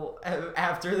 mil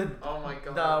after the Oh my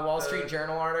god. the Wall Street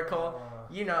Journal article.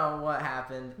 You know what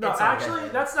happened. No, It's okay. actually,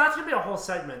 that's gonna be a whole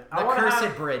segment. The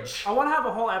Cursed Bridge. I want to have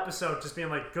a whole episode just being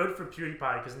like good for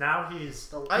PewDiePie because now he's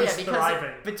Oh yeah, because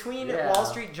thriving. between Yeah. Wall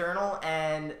Street Journal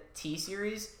and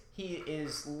T-Series, he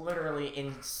is literally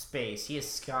in space. He is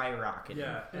skyrocketing.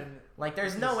 Yeah, and Like,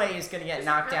 there's no way he's gonna get Is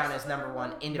he knocked down past as number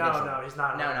one no, individual. no, he's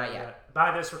not. No, on not it yet.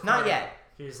 By this recording, Not yet.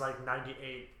 He's like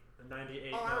 98.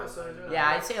 Oh, I now, was so 99. Yeah,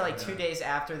 I'd say like 2 days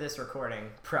after this recording,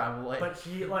 probably. But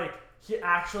he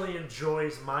actually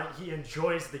enjoys he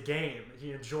enjoys the game.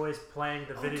 He enjoys playing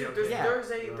the video Dude, there's,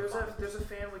 game. Yeah. there's a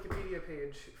fan Wikipedia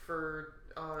page for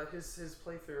his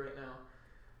playthrough right now.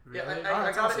 Yeah, Really? I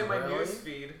that's got it in my awesome. news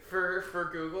feed for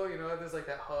Google. You know, there's like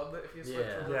that hub if you switch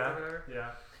Yeah. to Yeah. whatever.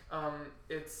 Yeah.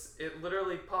 It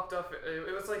literally popped up.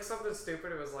 It was like something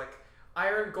stupid. It was like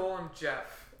Iron Golem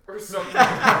Jeff or something,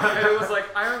 and it was like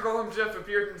Iron Golem Jeff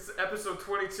appeared in episode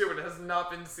 22 and has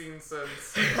not been seen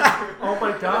since. Oh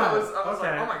my And god. I was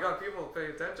okay. like, oh my god, people pay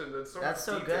attention to so That's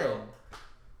much so detail. good.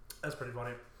 That's pretty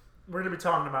funny. We're gonna be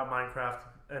talking about Minecraft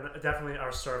and definitely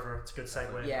our server. It's a good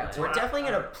segue. Yeah, That's we're why definitely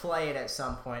gonna play it at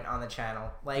some point on the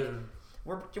channel. Like,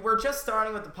 Dude, we're just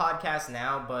starting with the podcast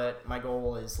now, but my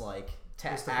goal is like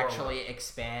to Is to grow actually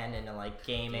expand into like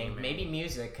gaming, maybe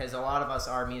music, because a lot of us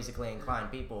are musically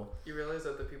inclined people. You realize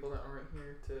that the people that aren't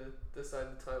here to decide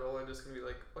the title are just gonna be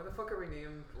like, why the fuck are we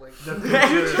named like? the The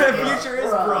future is future is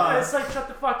bruh. bruh. It's like shut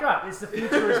the fuck up. It's the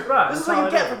future is bruh. This is That's what all you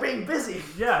it get is. for being busy.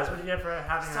 Yeah, that's what you get for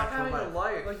having an Stop actual having life. a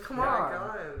life. Like, come Oh my on.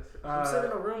 God. Come sit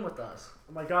in a room with us.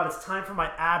 Oh my god, it's time for my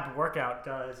ab workout,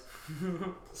 guys.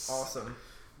 Awesome.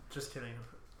 Just kidding.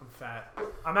 I'm fat.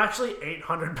 I'm actually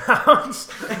 800 pounds.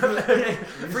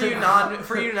 For you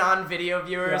non video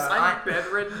viewers, Yeah. I'm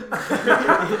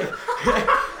bedridden.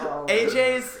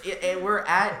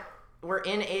 we're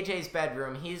in AJ's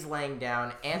bedroom. He's laying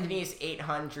down. Anthony's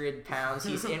 800 pounds.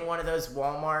 He's in one of those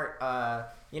Walmart,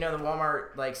 the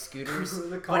Walmart like scooters.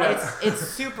 But it's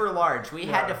super large. We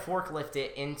had to forklift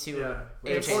it into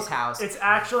Yeah. AJ's house. It's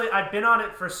actually, I've been on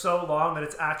it for so long that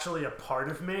it's actually a part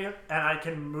of me, and I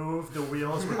can move the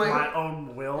wheels with my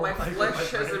own will. My Like, flesh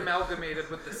my has brain. amalgamated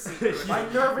with the seat. My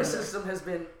nervous system has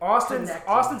been Austin's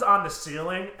connected. on the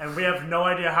ceiling, and we have no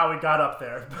idea how we got up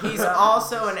there. He's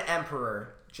also an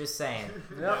emperor. Just saying.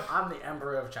 Yep, I'm the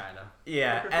emperor of China.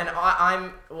 Yeah, and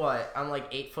I'm what? I'm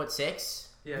like 8'6".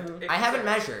 Yeah. I haven't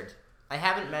measured.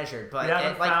 But we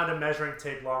haven't like, found a measuring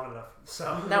tape long enough,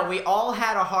 so. no, we all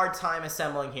had a hard time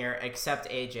assembling here except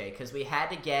AJ because we had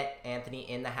to get Anthony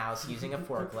in the house using a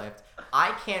forklift.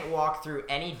 I can't walk through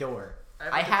any door.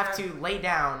 I have to lay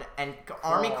down and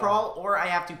army crawl, or I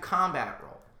have to combat roll.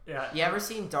 Yeah. You ever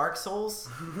seen Dark Souls?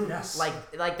 Yes.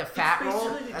 Like the fat roll?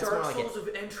 basically the That's Dark more like it. Souls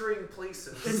of entering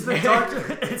places. It's the dark.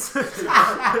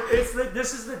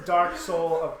 This is the dark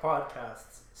soul of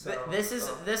podcasts. So,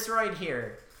 This right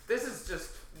here. This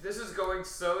is going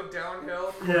so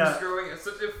downhill. Yeah. Screwing at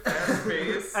such a fast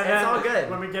pace. And It's then all good.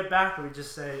 When we get back, we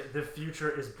just say the future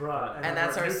is bruh, And then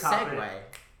that's we're our new topic, segue.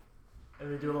 And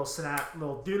we do a little snap,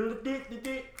 little doodle dee dee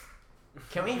dee.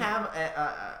 Can we have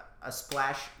a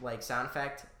splash like sound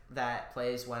effect that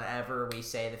plays whenever we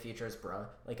say the future is bruh?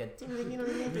 Like a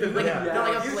like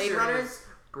a Blade Runner?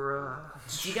 Bruh.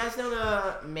 Do you guys know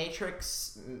the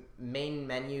Matrix main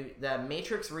menu, the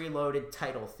Matrix Reloaded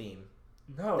title theme?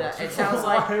 No. It sounds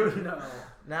like No.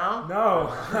 no. No.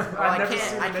 Well, I I've never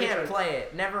seen can't Matrix. play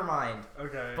it. Never mind.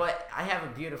 Okay. But I have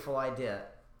a beautiful idea.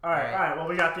 Alright. Well,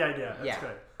 we got the idea. That's Yeah.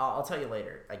 good. I'll tell you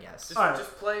later, I guess.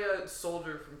 Just play a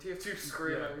soldier from TF2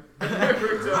 screaming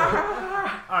every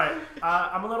time. Alright.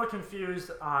 I'm a little confused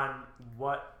on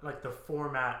what, like, the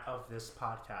format of this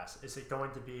podcast. Is it going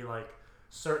to be, like,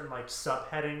 certain, like,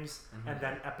 subheadings and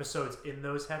then episodes in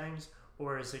those headings?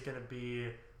 Or is it going to be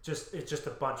it's just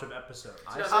a bunch of episodes?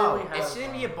 I say Oh, we have, it's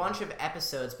going to be a bunch of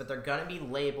episodes, but they're going to be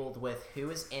labeled with who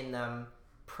is in them,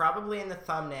 probably in the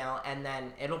thumbnail, and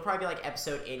then it'll probably be like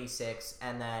episode 86,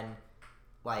 and then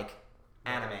like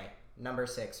anime number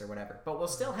 6 or whatever. But we'll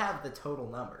still have the total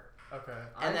number. Okay.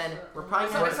 And then we're probably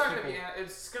It's gonna not have gonna be.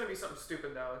 It's gonna be something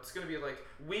stupid now. It's gonna be like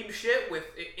weeb shit with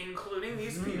including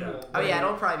these people. Oh yeah,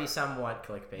 it'll probably be somewhat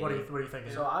clickbait. What do you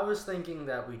think? So I was thinking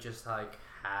that we just like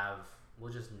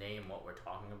we'll just name what we're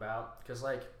talking about, because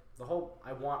like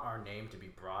I want our name to be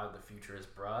broad. The future is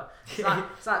bruh.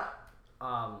 It's not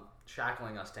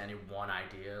shackling us to any one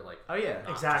idea. Like Oh yeah. not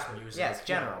Exactly. Just music, Yeah, it's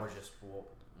general. or just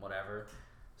whatever.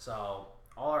 So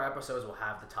all our episodes will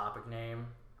have the topic name,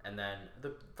 and then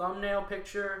the thumbnail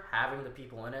picture having the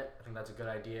people in it. I think that's a good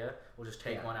idea. We'll just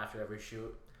take one after every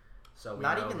shoot. So we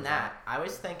Not know even who's that. I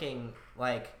was thinking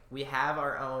like we have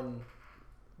our own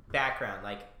background,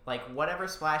 like whatever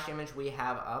splash image we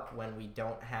have up when we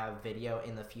don't have video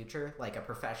in the future, like a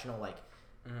professional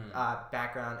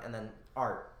background, and then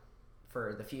art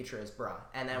for the future is bruh.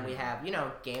 And then we have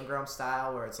Game Grumps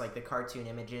style where it's like the cartoon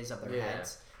images of their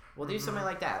heads. We'll do something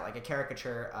like that, like a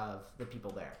caricature of the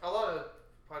people there. A lot of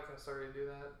podcasts already do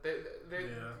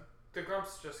that. The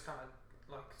Grumps just kind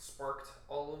of like sparked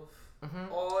all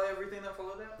everything that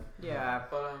followed that. Yeah.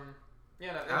 But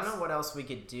yeah. No, I don't know what else we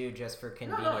could do just for no,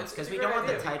 convenience, it's because a we great don't want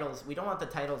the idea. titles. We don't want the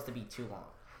titles to be too long.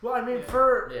 Well, I mean,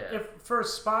 Yeah. for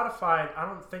Spotify, I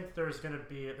don't think there's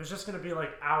just gonna be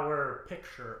like our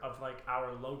picture of like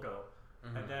our logo,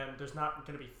 and then there's not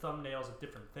gonna be thumbnails of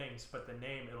different things, but the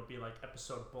name it'll be like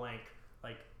episode blank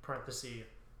like parenthesis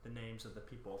the names of the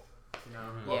people. You know.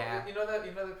 Well, Yeah. You know that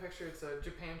picture? It's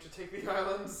Japan should take the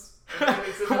islands. And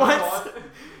it's in that What? font.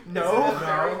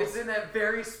 No. It's in that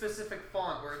very specific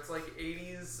font where it's like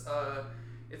 80s.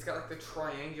 It's got like the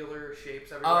triangular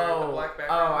shapes everywhere. The Oh, black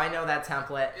background. I know that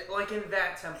template. Like in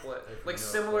that template, like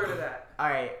similar to that. All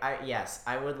right, yes,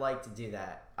 I would like to do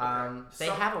that. Okay. They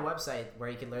have a website where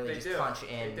you can literally They just do. punch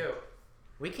in. They do.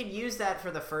 We could use that for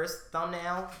the first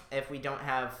thumbnail if we don't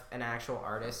have an actual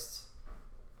artist,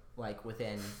 like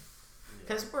within.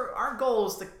 Because our goal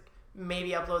is to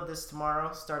maybe upload this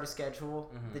tomorrow, start a schedule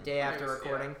the day after Maybe,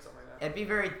 recording. yeah, something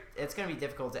like that. It's gonna be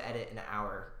difficult to edit in an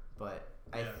hour, but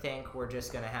I think we're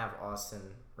just gonna have Austin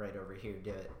right over here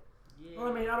do it. Well,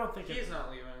 I mean, I don't think He's not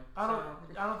leaving. I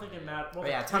don't think it matters. Well, But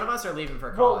yeah, a ton of us are leaving for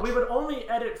well, college. we would only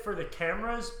edit for the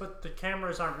cameras, but the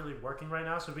cameras aren't really working right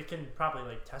now, so we can probably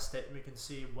like test it and we can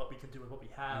see what we can do with what we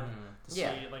have to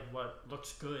Yeah. see like what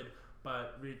looks good.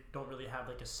 But we don't really have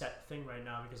like a set thing right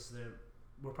now because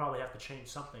we'll probably have to change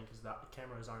something because the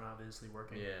cameras aren't obviously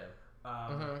working.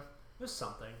 Yeah. There's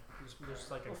something. There's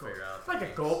like We'll a figure it out. like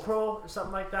a GoPro or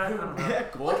something like that. I don't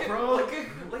know.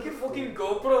 Like a fucking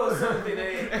GoPro or something,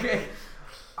 eh? Okay.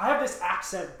 I have this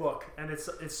accent book, and it's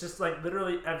just like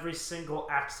literally every single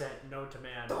accent known to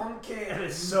man, Donkey. and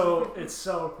it's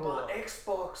so cool. My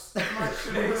Xbox. My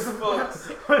Xbox.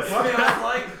 Smells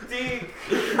like dick.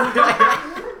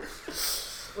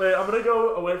 Wait, I'm gonna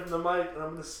go away from the mic and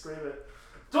I'm gonna scream it.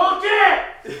 Donkey!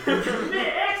 The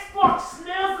Xbox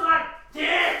smells like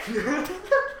dick.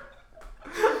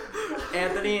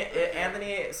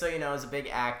 Anthony, so you know, is a big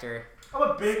actor. I'm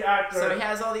a big actor. So he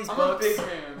has all these I'm books. a big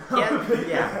man.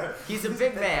 Yeah, he's a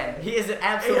big man. He is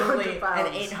absolutely 800 an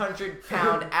pounds.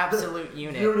 800-pound absolute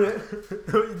unit. You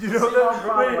know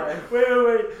that?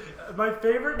 Wait. My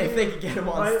favorite. If meme, they could get him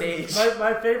on stage.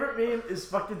 My favorite meme is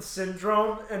fucking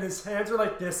Syndrome, and his hands are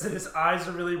like this, and his eyes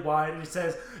are really wide, and he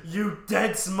says, "You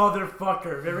dense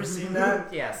motherfucker." Have you ever seen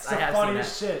that? Yes, It's I the have seen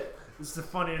funniest that. shit. It's the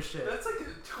funniest shit. That's like a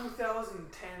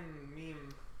 2010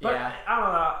 meme. But Yeah. I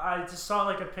don't know. I just saw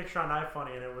like a picture on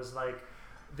iFunny, and it was like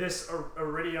this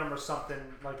iridium or something.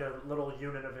 Like a little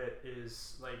unit of it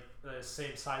is like the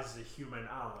same size as a human.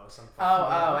 I don't know. Something.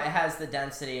 Oh, it has the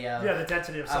density of Yeah, the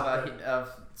density of something. of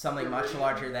something much Iridium?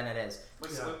 larger than it is.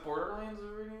 Like Yeah. like Borderlands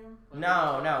Iridium?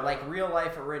 No, like real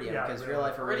life iridium, Yeah, because real real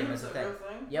life iridium Iridium's is a a thing. real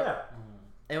thing? Yep.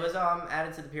 Yeah. It was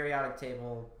added to the periodic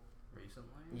table. Recently?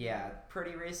 Yeah,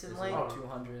 pretty Is recently. it Oh.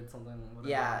 200 something? Whatever?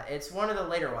 Yeah, it's one of the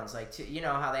later ones. Like, you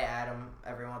know how they add them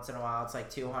every once in a while. It's like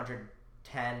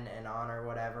 210 and on or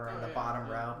whatever in Oh, the yeah, bottom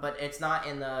yeah. row, but it's not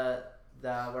in the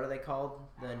what are they called?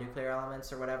 The nuclear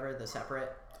elements or whatever. The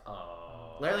separate.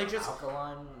 Oh. Literally just-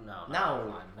 alkaline? No. not No.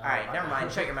 alkaline. No. All right, never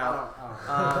mind. Shut your mouth.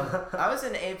 I was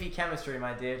in AP chemistry,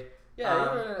 my dude. Yeah, you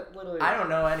were literally. I don't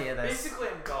know any of this. Basically,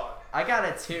 I'm God. I got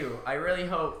a 2. I really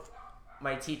hope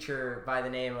my teacher, by the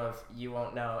name of you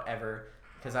won't know ever,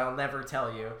 because I'll never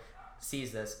tell you,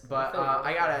 sees this. But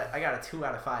I got a 2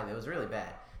 out of 5. It was really bad.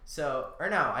 So, or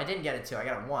no, I didn't get a 2. I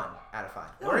got a 1 out of 5.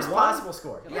 Worst a 1? possible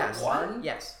score. You got a Yes. 1?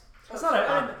 Yes. It's not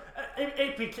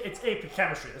AP. It's AP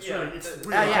chemistry. It's Yeah, really. It's the-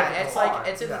 really Yeah, difficult. it's like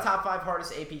it's in Yeah. the top 5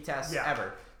 hardest AP tests Yeah.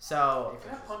 ever. So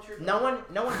Can I punch your no one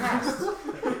passed.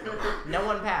 No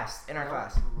one passed in our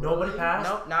class. Nobody passed.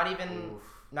 Nope,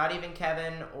 not even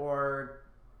Kevin or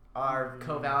our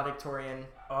co-valedictorian.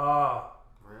 Oh,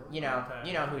 Really? You know, Okay.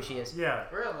 you know who she is. yeah.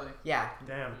 Really? Yeah,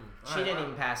 Damn. she didn't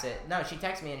even pass it. No, she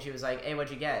texted me and she was like, "Hey, what'd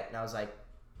you get?" And I was like,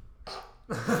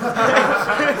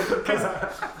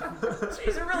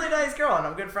 "She's a really nice girl, and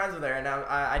I'm good friends with her, and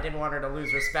I didn't want her to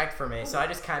lose respect for me, so I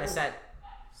just kind of sent,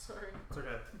 Sorry. It's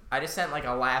okay. I just sent like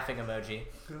a laughing emoji,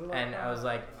 and I was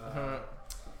like,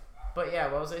 But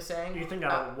yeah, what was I saying? Ethan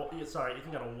got a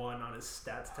Ethan got a 1 on his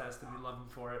stats test, and we love him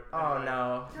for it. Oh Anyway,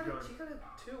 no. She got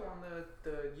a 2 on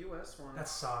the US one. that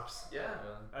sucks. yeah.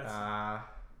 That's,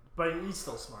 but he's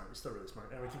still smart. He's still really smart.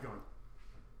 Anyway, keep going.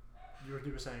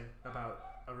 You were saying about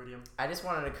Iridium. I just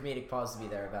wanted a comedic pause to be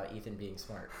there about Ethan being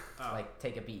smart. Oh. Like,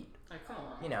 take a beat. Hey, come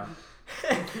on. You know.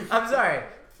 I'm sorry.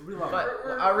 We love But it.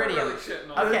 We're Iridium. really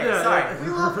shitting on Okay, Yeah, sorry. we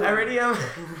love it. Iridium.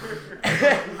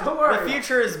 Don't worry. The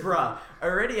future is bruh.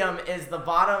 Iridium is the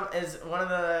bottom, is one of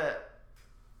the...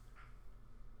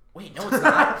 Wait, no it's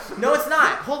not. No it's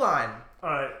not. Hold on. All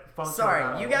right.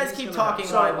 Sorry, you guys keep talking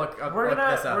So while I look we're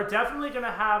this up. we're definitely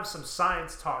gonna have some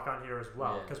science talk on here as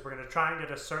well Yeah. because we're gonna try and get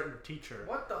a certain teacher.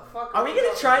 What the fuck? Are we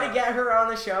gonna try to get her on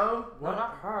the show? What?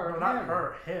 not her, No, not him.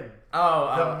 her. Him.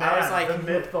 Oh, The man. I was like... the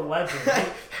myth, the legend.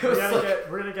 It was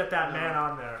like- We're gonna get that man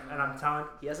on there, and I'm telling.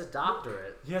 He has a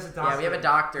doctorate. He has a doctor. Yeah, we have a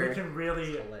doctor. We can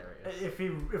really, Hilarious. if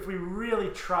we really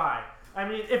try, I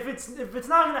mean, if it's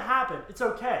not gonna happen, it's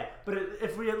okay. But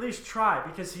if we at least try,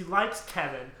 because he likes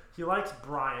Kevin, he likes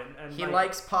Brian, and He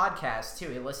likes podcasts too.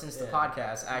 He listens to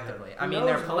podcasts actively. Yeah. I He mean,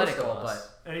 they're knows political, most of but us.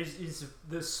 and he's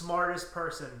the smartest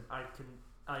person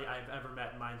I've ever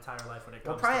met in my entire life when it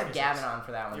we'll comes probably to have physics. Gavin on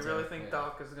for that one You too. really think Yeah.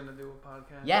 Doc is gonna do a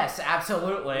podcast? Yes,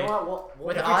 absolutely. You know what,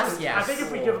 With If we us, just- yes. I think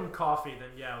if we give him coffee, then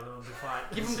yeah, then we'll be fine.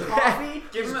 Give him coffee,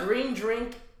 Give his him a- green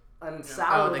drink, and Yeah.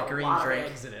 salad Oh, with the a green lot drink.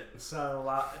 of eggs in it. So,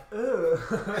 ugh.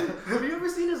 Have you ever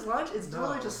seen his lunch? It's No.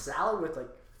 literally just salad with like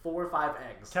 4 or 5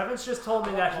 eggs. Kevin's just told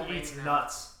me that he Romaine eats now.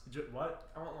 nuts. What?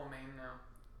 I want lo mein now.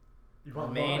 You want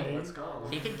Romaine? romaine? Let's go.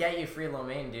 He could get you free lo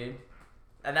mein, dude.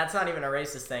 And that's not even a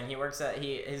racist thing. He works at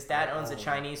his dad owns a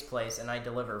Chinese place, and I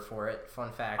deliver for it.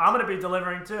 Fun fact. I'm gonna be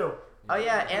delivering too. Oh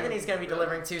yeah, Anthony's gonna be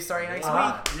delivering too starting next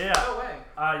Uh-huh. week. Yeah. No way.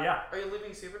 Yeah. Are you leaving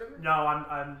Superdome? No,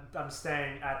 I'm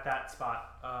staying at that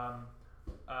spot.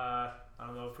 I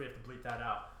don't know if we have to bleep that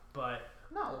out, but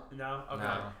No. no. Okay.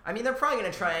 No. I mean, they're probably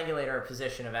gonna triangulate our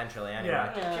position eventually. Anyway.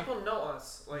 Yeah. Yeah. People know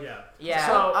us. Like, Yeah. Yeah.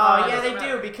 So, oh yeah, doesn't they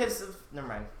matter. do because of. Never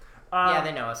mind. Um, Yeah,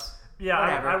 they know us. Yeah,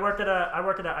 Whatever. I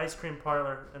work at an ice cream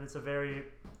parlor, and it's a very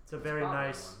popular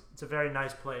nice one. it's a very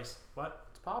nice place. What?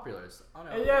 It's popular. It's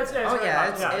Yeah, it's Oh very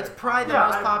yeah, popular. it's probably the Yeah,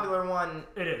 most I- popular one.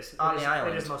 It is On It the is-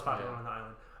 island. It is most popular Yeah. on the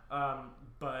island.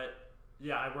 But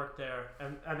yeah, I work there,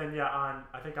 and then yeah,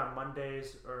 I think on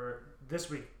Mondays or this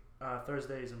week,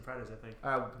 Thursdays and Fridays, I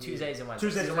think. Tuesdays and Wednesdays.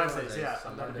 Tuesdays and Wednesdays, yeah. So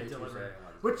I'm gonna Monday, be Tuesday, delivering.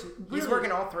 and Wednesday. Which He's really-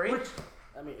 working all three. Which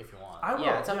I mean, if you want. I will.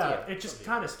 Yeah, it's up to you. It just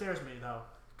kind of scares me though,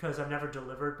 because I've never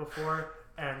delivered before,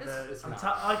 and It's I'm not.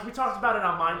 like we talked about it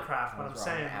on Minecraft, but I'm What's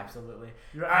saying Absolutely.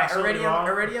 you're Alright, absolutely wrong.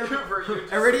 Iridium. Were you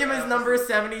just- Iridium is number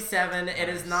 77. It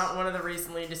is Nice. not one of the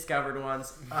recently discovered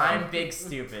ones. I'm big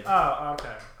stupid. Oh,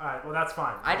 okay. All right. Well, that's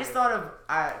fine. I just thought of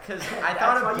because I That's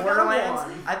thought why of you got Borderlands.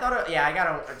 one. I thought of I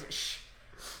gotta. Shh.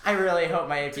 I really hope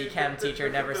my AP Dude, Chem teacher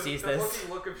never sees the this.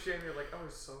 look of shame. You're like, I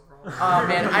was so wrong. Oh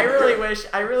man, I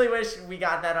really wish we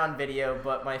got that on video,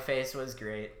 but my face was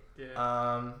great.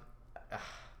 Yeah.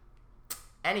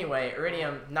 Anyway,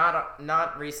 Iridium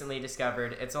not recently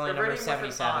discovered. It's only number Iridium with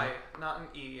an 77. I, not an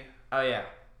E. Oh yeah.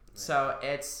 So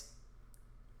it's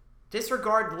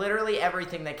disregard literally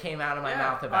everything that came out of my Yeah.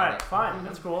 mouth All about right. it. Fine.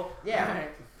 That's cool. Yeah.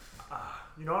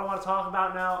 You know what I want to talk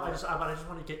about now? I just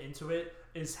want to get into it.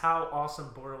 Is how awesome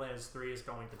Borderlands 3 is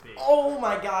going to be. Oh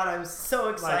my god, I'm so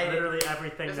Like excited. literally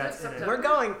everything Isn't that's it in it. September? We're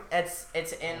going. It's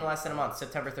in less than a month,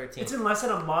 September 13th. It's in less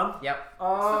than a month. Yep. It's the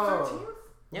Oh. 13th?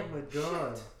 Yep. Oh my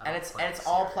god. And it's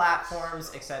all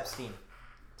platforms except Steam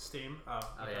Steam. Oh.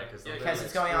 Oh yeah, because Yeah, because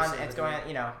it's going on. It's going on.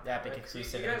 You know, the Epic You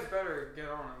exclusivity. guys better get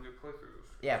on and do playthroughs.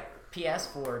 Yeah.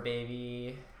 PS4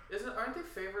 baby. Aren't they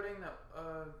favoriting that?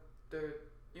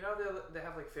 They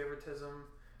have like favoritism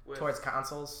with Towards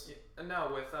consoles.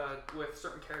 No, with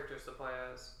certain characters to play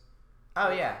as.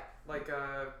 Oh yeah. Like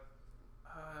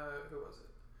who was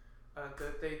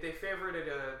it? They favorited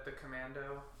the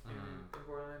Commando in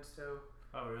Borderlands 2.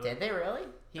 Oh really? Did they really?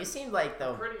 He seemed like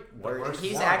the Pretty. worst. worst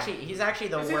He's one. actually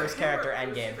the It's either worst him character or- it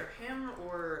was endgame. either him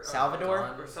or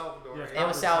Salvador? Or Salvador. Yeah, yeah. It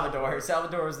was Salvador.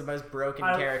 Salvador was the most broken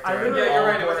character. I in really- Yeah, you're all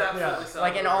right. It was Border- absolutely yeah. Salvador.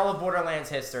 like in all of Borderlands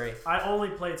history. I only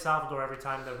played Salvador every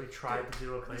time that we tried to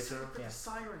do a But playthrough. Yeah. the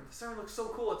siren. The siren looks so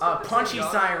cool. It's got this Punchy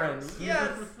gun. siren.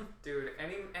 Yes. Dude,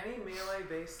 any melee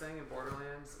based thing in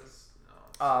Borderlands is.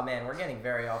 Oh man, we're getting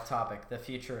very off topic. The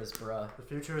future is bruh. The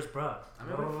future is bruh. I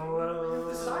mean,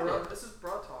 Decide it. This is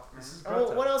broad talk, man. This is Oh,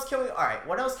 what else can we? All right,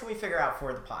 what else can we figure out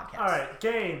for the podcast? All right,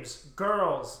 games,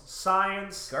 girls,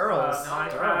 science, Girls. No,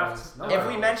 Minecraft. girls. No. If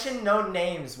we mention no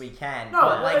names, we can. No,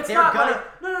 but like it's they're not gonna.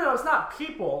 like no, it's not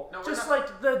people. No, we're just not-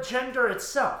 like the gender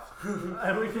itself,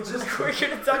 and we could just We're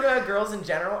gonna talk about girls in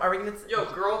general. Are we gonna? Yo,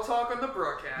 girl talk on the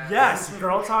broadcast. yes,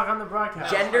 girl talk on the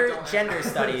broadcast. I Gender don't-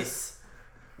 studies.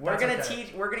 We're That's gonna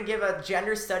okay. We're gonna give a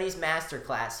gender studies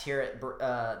masterclass here at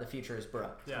The Future is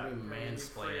Bruh. Yeah.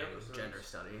 mansplaining gender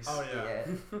studies. Oh yeah.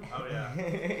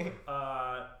 Yeah.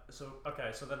 Oh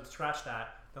yeah. So then scratch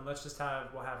that. Then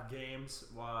we'll have games,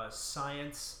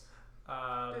 science.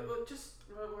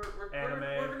 We're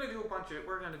Anime. gonna do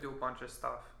a bunch of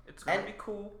stuff. It's gonna And- be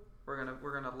cool. We're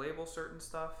gonna label certain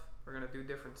stuff. We're gonna do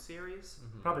different series.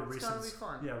 Probably It's recent. gonna be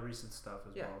fun. Yeah, recent stuff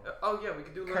as Yeah. well. We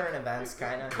could do Current events,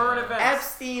 kinda. Current events.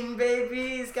 Epstein, baby,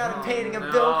 he's got a Oh, painting of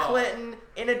no. Bill Clinton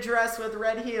in a dress with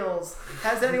red heels.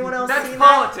 Has anyone else That's seen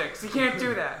politics. You can't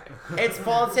do that. that? It's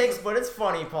politics, but it's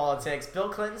funny politics. Bill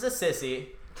Clinton's a sissy.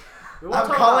 We'll I'm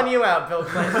talk calling about- you out, Bill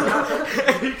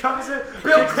Clinton. he comes in.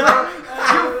 Bill Clinton,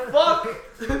 you fuck.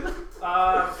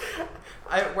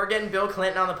 We're getting Bill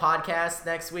Clinton on the podcast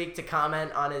next week to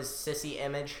comment on his sissy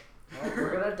image. Well,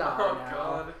 we're gonna die Oh now.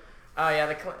 god. Oh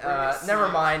yeah, never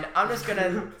mind. I'm just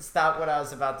gonna stop what I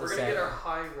was about to We're say. gonna get our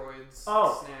hyroids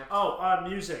Oh, snapped.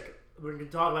 music. We're gonna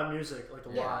talk about music like a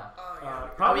Yeah. lot. Oh, yeah.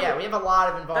 Oh yeah, we have a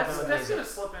lot of involvement with That's music. gonna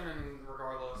slip in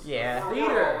regardless. Yeah.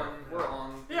 We're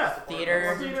on. Yeah.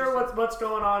 Theater. Theater. What's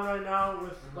going on right now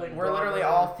with like? We're literally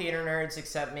Broadway? all theater nerds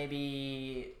except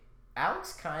maybe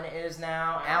Alex kind of is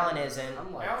now. Alan isn't.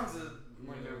 I'm like, Alan's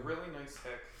like a really nice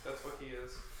hick. That's what he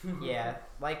is. Yeah,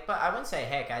 like, but I wouldn't say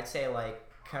heck. I'd say like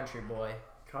country boy.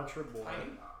 Country boy.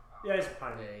 Tiny? Yeah, he's a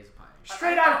pioneer. yeah, he's a pioneer.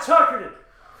 Straight out of Tuckerton.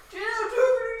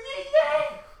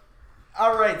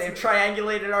 All right, they've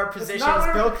triangulated our positions. not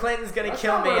where- Bill Clinton's gonna that's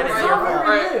kill not me, where and we it's are. your Where fault.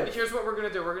 we Alright, live. here's what we're gonna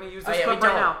do. We're gonna use Oh, this yeah, we clip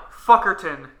right don't. now.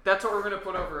 Fuckerton. That's what we're gonna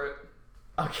put over it.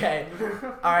 Okay.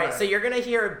 All right, so you're gonna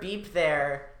hear a beep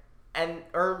there,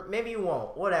 or maybe you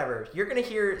won't. Whatever. You're gonna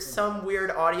hear some weird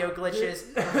audio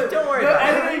glitches. Don't worry The about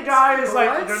it. editing guy is like,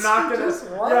 What? they're not Just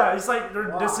gonna. what? Yeah, he's like,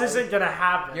 this Why? isn't gonna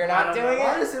happen. You're I not don't doing know. it?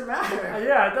 Why does it matter?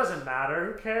 Yeah, it doesn't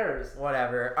matter. Who cares?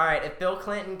 Whatever. All right. If Bill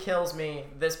Clinton kills me,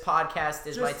 this podcast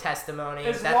is my Just testimony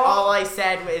as that long- all I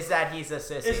said is that he's a As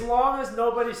sissy. long as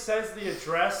nobody says the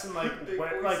address and like, Big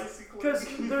where, boy like, sissy because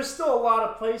queen. there's still a lot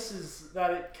of places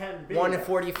that it can be. 1 in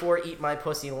 44, eat my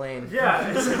pussy lane. Yeah,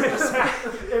 it's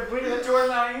exactly. If we Door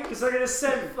 9. because they're gonna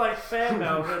send like fan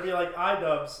mail, we're gonna be like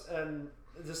iDubbbz and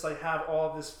just like have all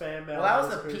of this fan mail. Well, that all was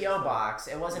this the crazy P.O. stuff. box.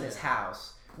 It wasn't his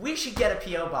house. We should get a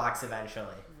P.O. box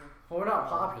eventually. Well, we're not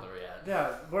popular yet.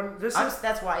 Yeah,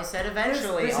 That's why I said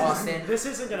eventually, this Austin. This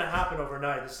isn't gonna happen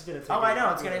overnight. This is gonna take. Oh, I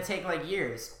know. It's going to take like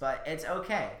years, but it's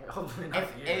okay. Hopefully not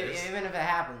years. Even if it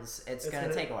happens, it's going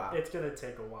to take a while. It's gonna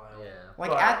take a while. Yeah. Like,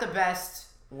 but- at the best,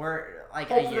 we're like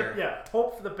Hope a for year.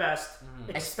 hope for the best.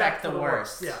 Expect the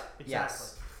worst. Yeah, exactly.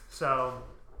 Yes. So,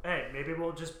 hey, maybe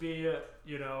we'll just be,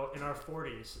 in our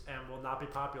 40s and we'll not be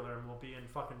popular and we'll be in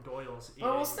fucking Doyle's.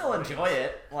 But we'll still enjoy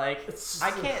it. Like, It's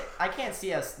just I can't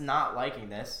see us not liking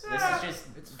this. Yeah. This is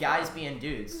just guys being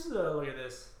dudes. Look at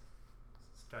this.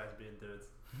 This guy's being dudes.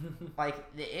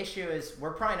 Like, the issue is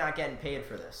we're probably not getting paid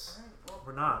for this.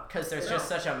 We're not. Because there's just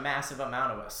such a massive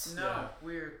amount of us. No, Yeah.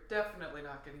 we're definitely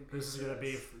not getting paid. This is for gonna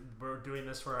be. We're doing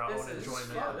this for our This own is,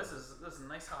 enjoyment. yeah, this is a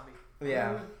nice hobby.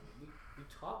 Yeah. We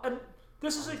talk. And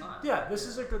this is Sometimes. this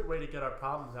is a good way to get our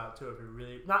problems out too. If you're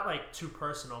really not like too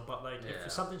personal, but like Yeah.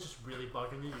 if something's just really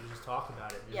bugging you, you just talk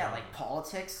about it. you Yeah, know? like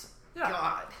politics. Yeah.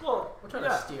 God. Well, We're trying yeah.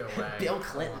 to steer away. Bill I don't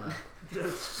Clinton. wanna- don't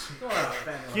wanna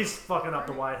offend anyone. He's fucking up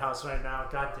the White House right now.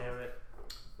 God damn it.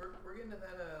 We're getting to that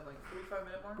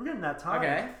 45-minute mark. We're getting that time.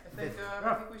 Okay.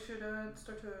 I think we should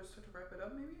start to wrap it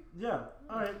up maybe. Yeah.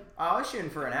 All right. I was shooting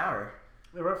for an hour.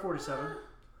 We're at 47.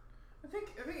 I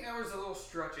think hour's a little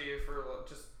stretchy for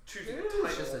just choosing a It's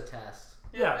title. just a test.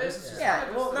 Yeah, it's this is just- Yeah,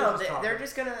 it's well, just- no, just talking.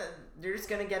 they're just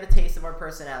gonna get a taste of our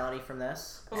personality from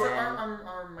this. Also, and-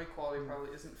 our mic quality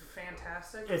probably isn't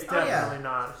fantastic. It's because- definitely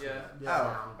not. Yeah.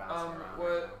 Sound bouncing around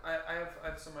What right I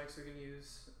have some mics we can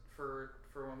use for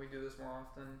when we do this more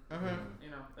often. Mhm. You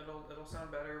know, it'll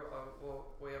sound better.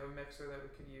 We have a mixer that we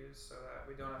could use so that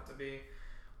we don't have to be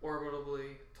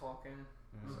orbitally talking.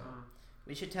 Mhm. So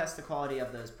We should test the quality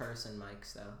of those person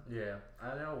mics, though. Yeah,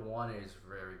 I know one is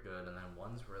very good, and then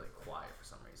one's really quiet for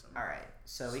some reason. All right,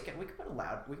 so we could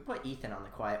put Ethan on the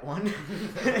quiet one.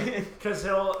 Because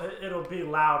it'll be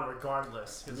loud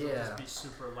regardless. Because it'll Yeah. just be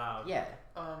super loud. Yeah.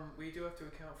 we do have to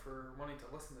account for wanting to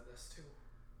listen to this too.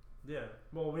 Yeah.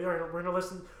 Well, we're gonna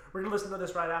listen. We're gonna listen to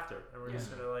this right after, and we're Yeah.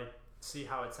 just gonna like see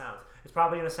how it sounds. It's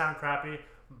probably gonna sound crappy,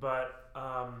 but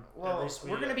at Well, least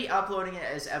we're gonna be uploading it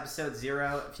as episode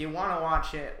 0. If you want to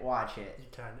watch it, watch it. You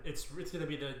can. It's gonna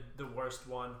be the worst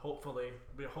one. Hopefully,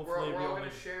 We're we all only.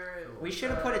 gonna share it. We should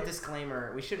have put a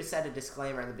disclaimer. We should have said a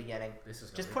disclaimer in the beginning. This is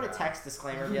gonna Just be put a bad. text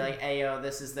disclaimer. Be like, "Hey, yo,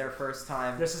 this is their first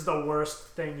time." This is the worst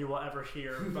thing you will ever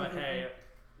hear. But hey,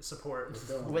 support.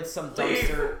 With some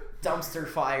dumpster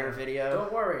fire video.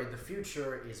 Don't worry, the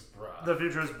future is bruh. The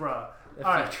future is bruh. The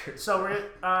All right, future. so we're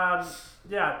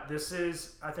this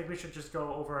is. I think we should just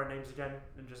go over our names again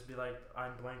and just be like,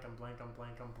 I'm blank, I'm blank, I'm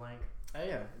blank, I'm blank. Oh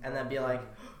yeah, and then be like,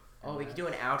 "Oh, we could do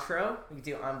an outro. We could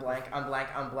do I'm blank, I'm blank,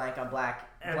 I'm blank, I'm black,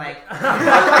 And- blank."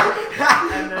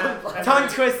 and then Tongue Who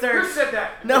twister. said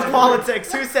that? No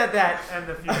politics. Who said that? and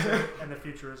the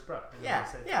future is bruh. And Yeah,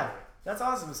 then say yeah. it. That's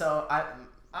awesome. So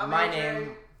I'm my AJ.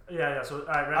 name. Yeah. So all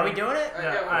right, ready? Are we doing it?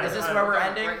 Yeah, we're alright, Is this alright. where we're done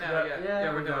ending? Right now, Yeah, yeah, yeah,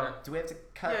 we're we doing go. it. Do we have to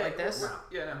cut Yeah, like this?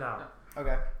 Yeah, no. No.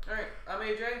 Okay. All right, I'm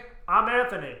AJ. I'm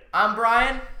Anthony, I'm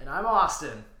Brian. And I'm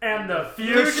Austin. and the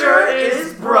Future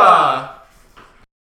is bruh.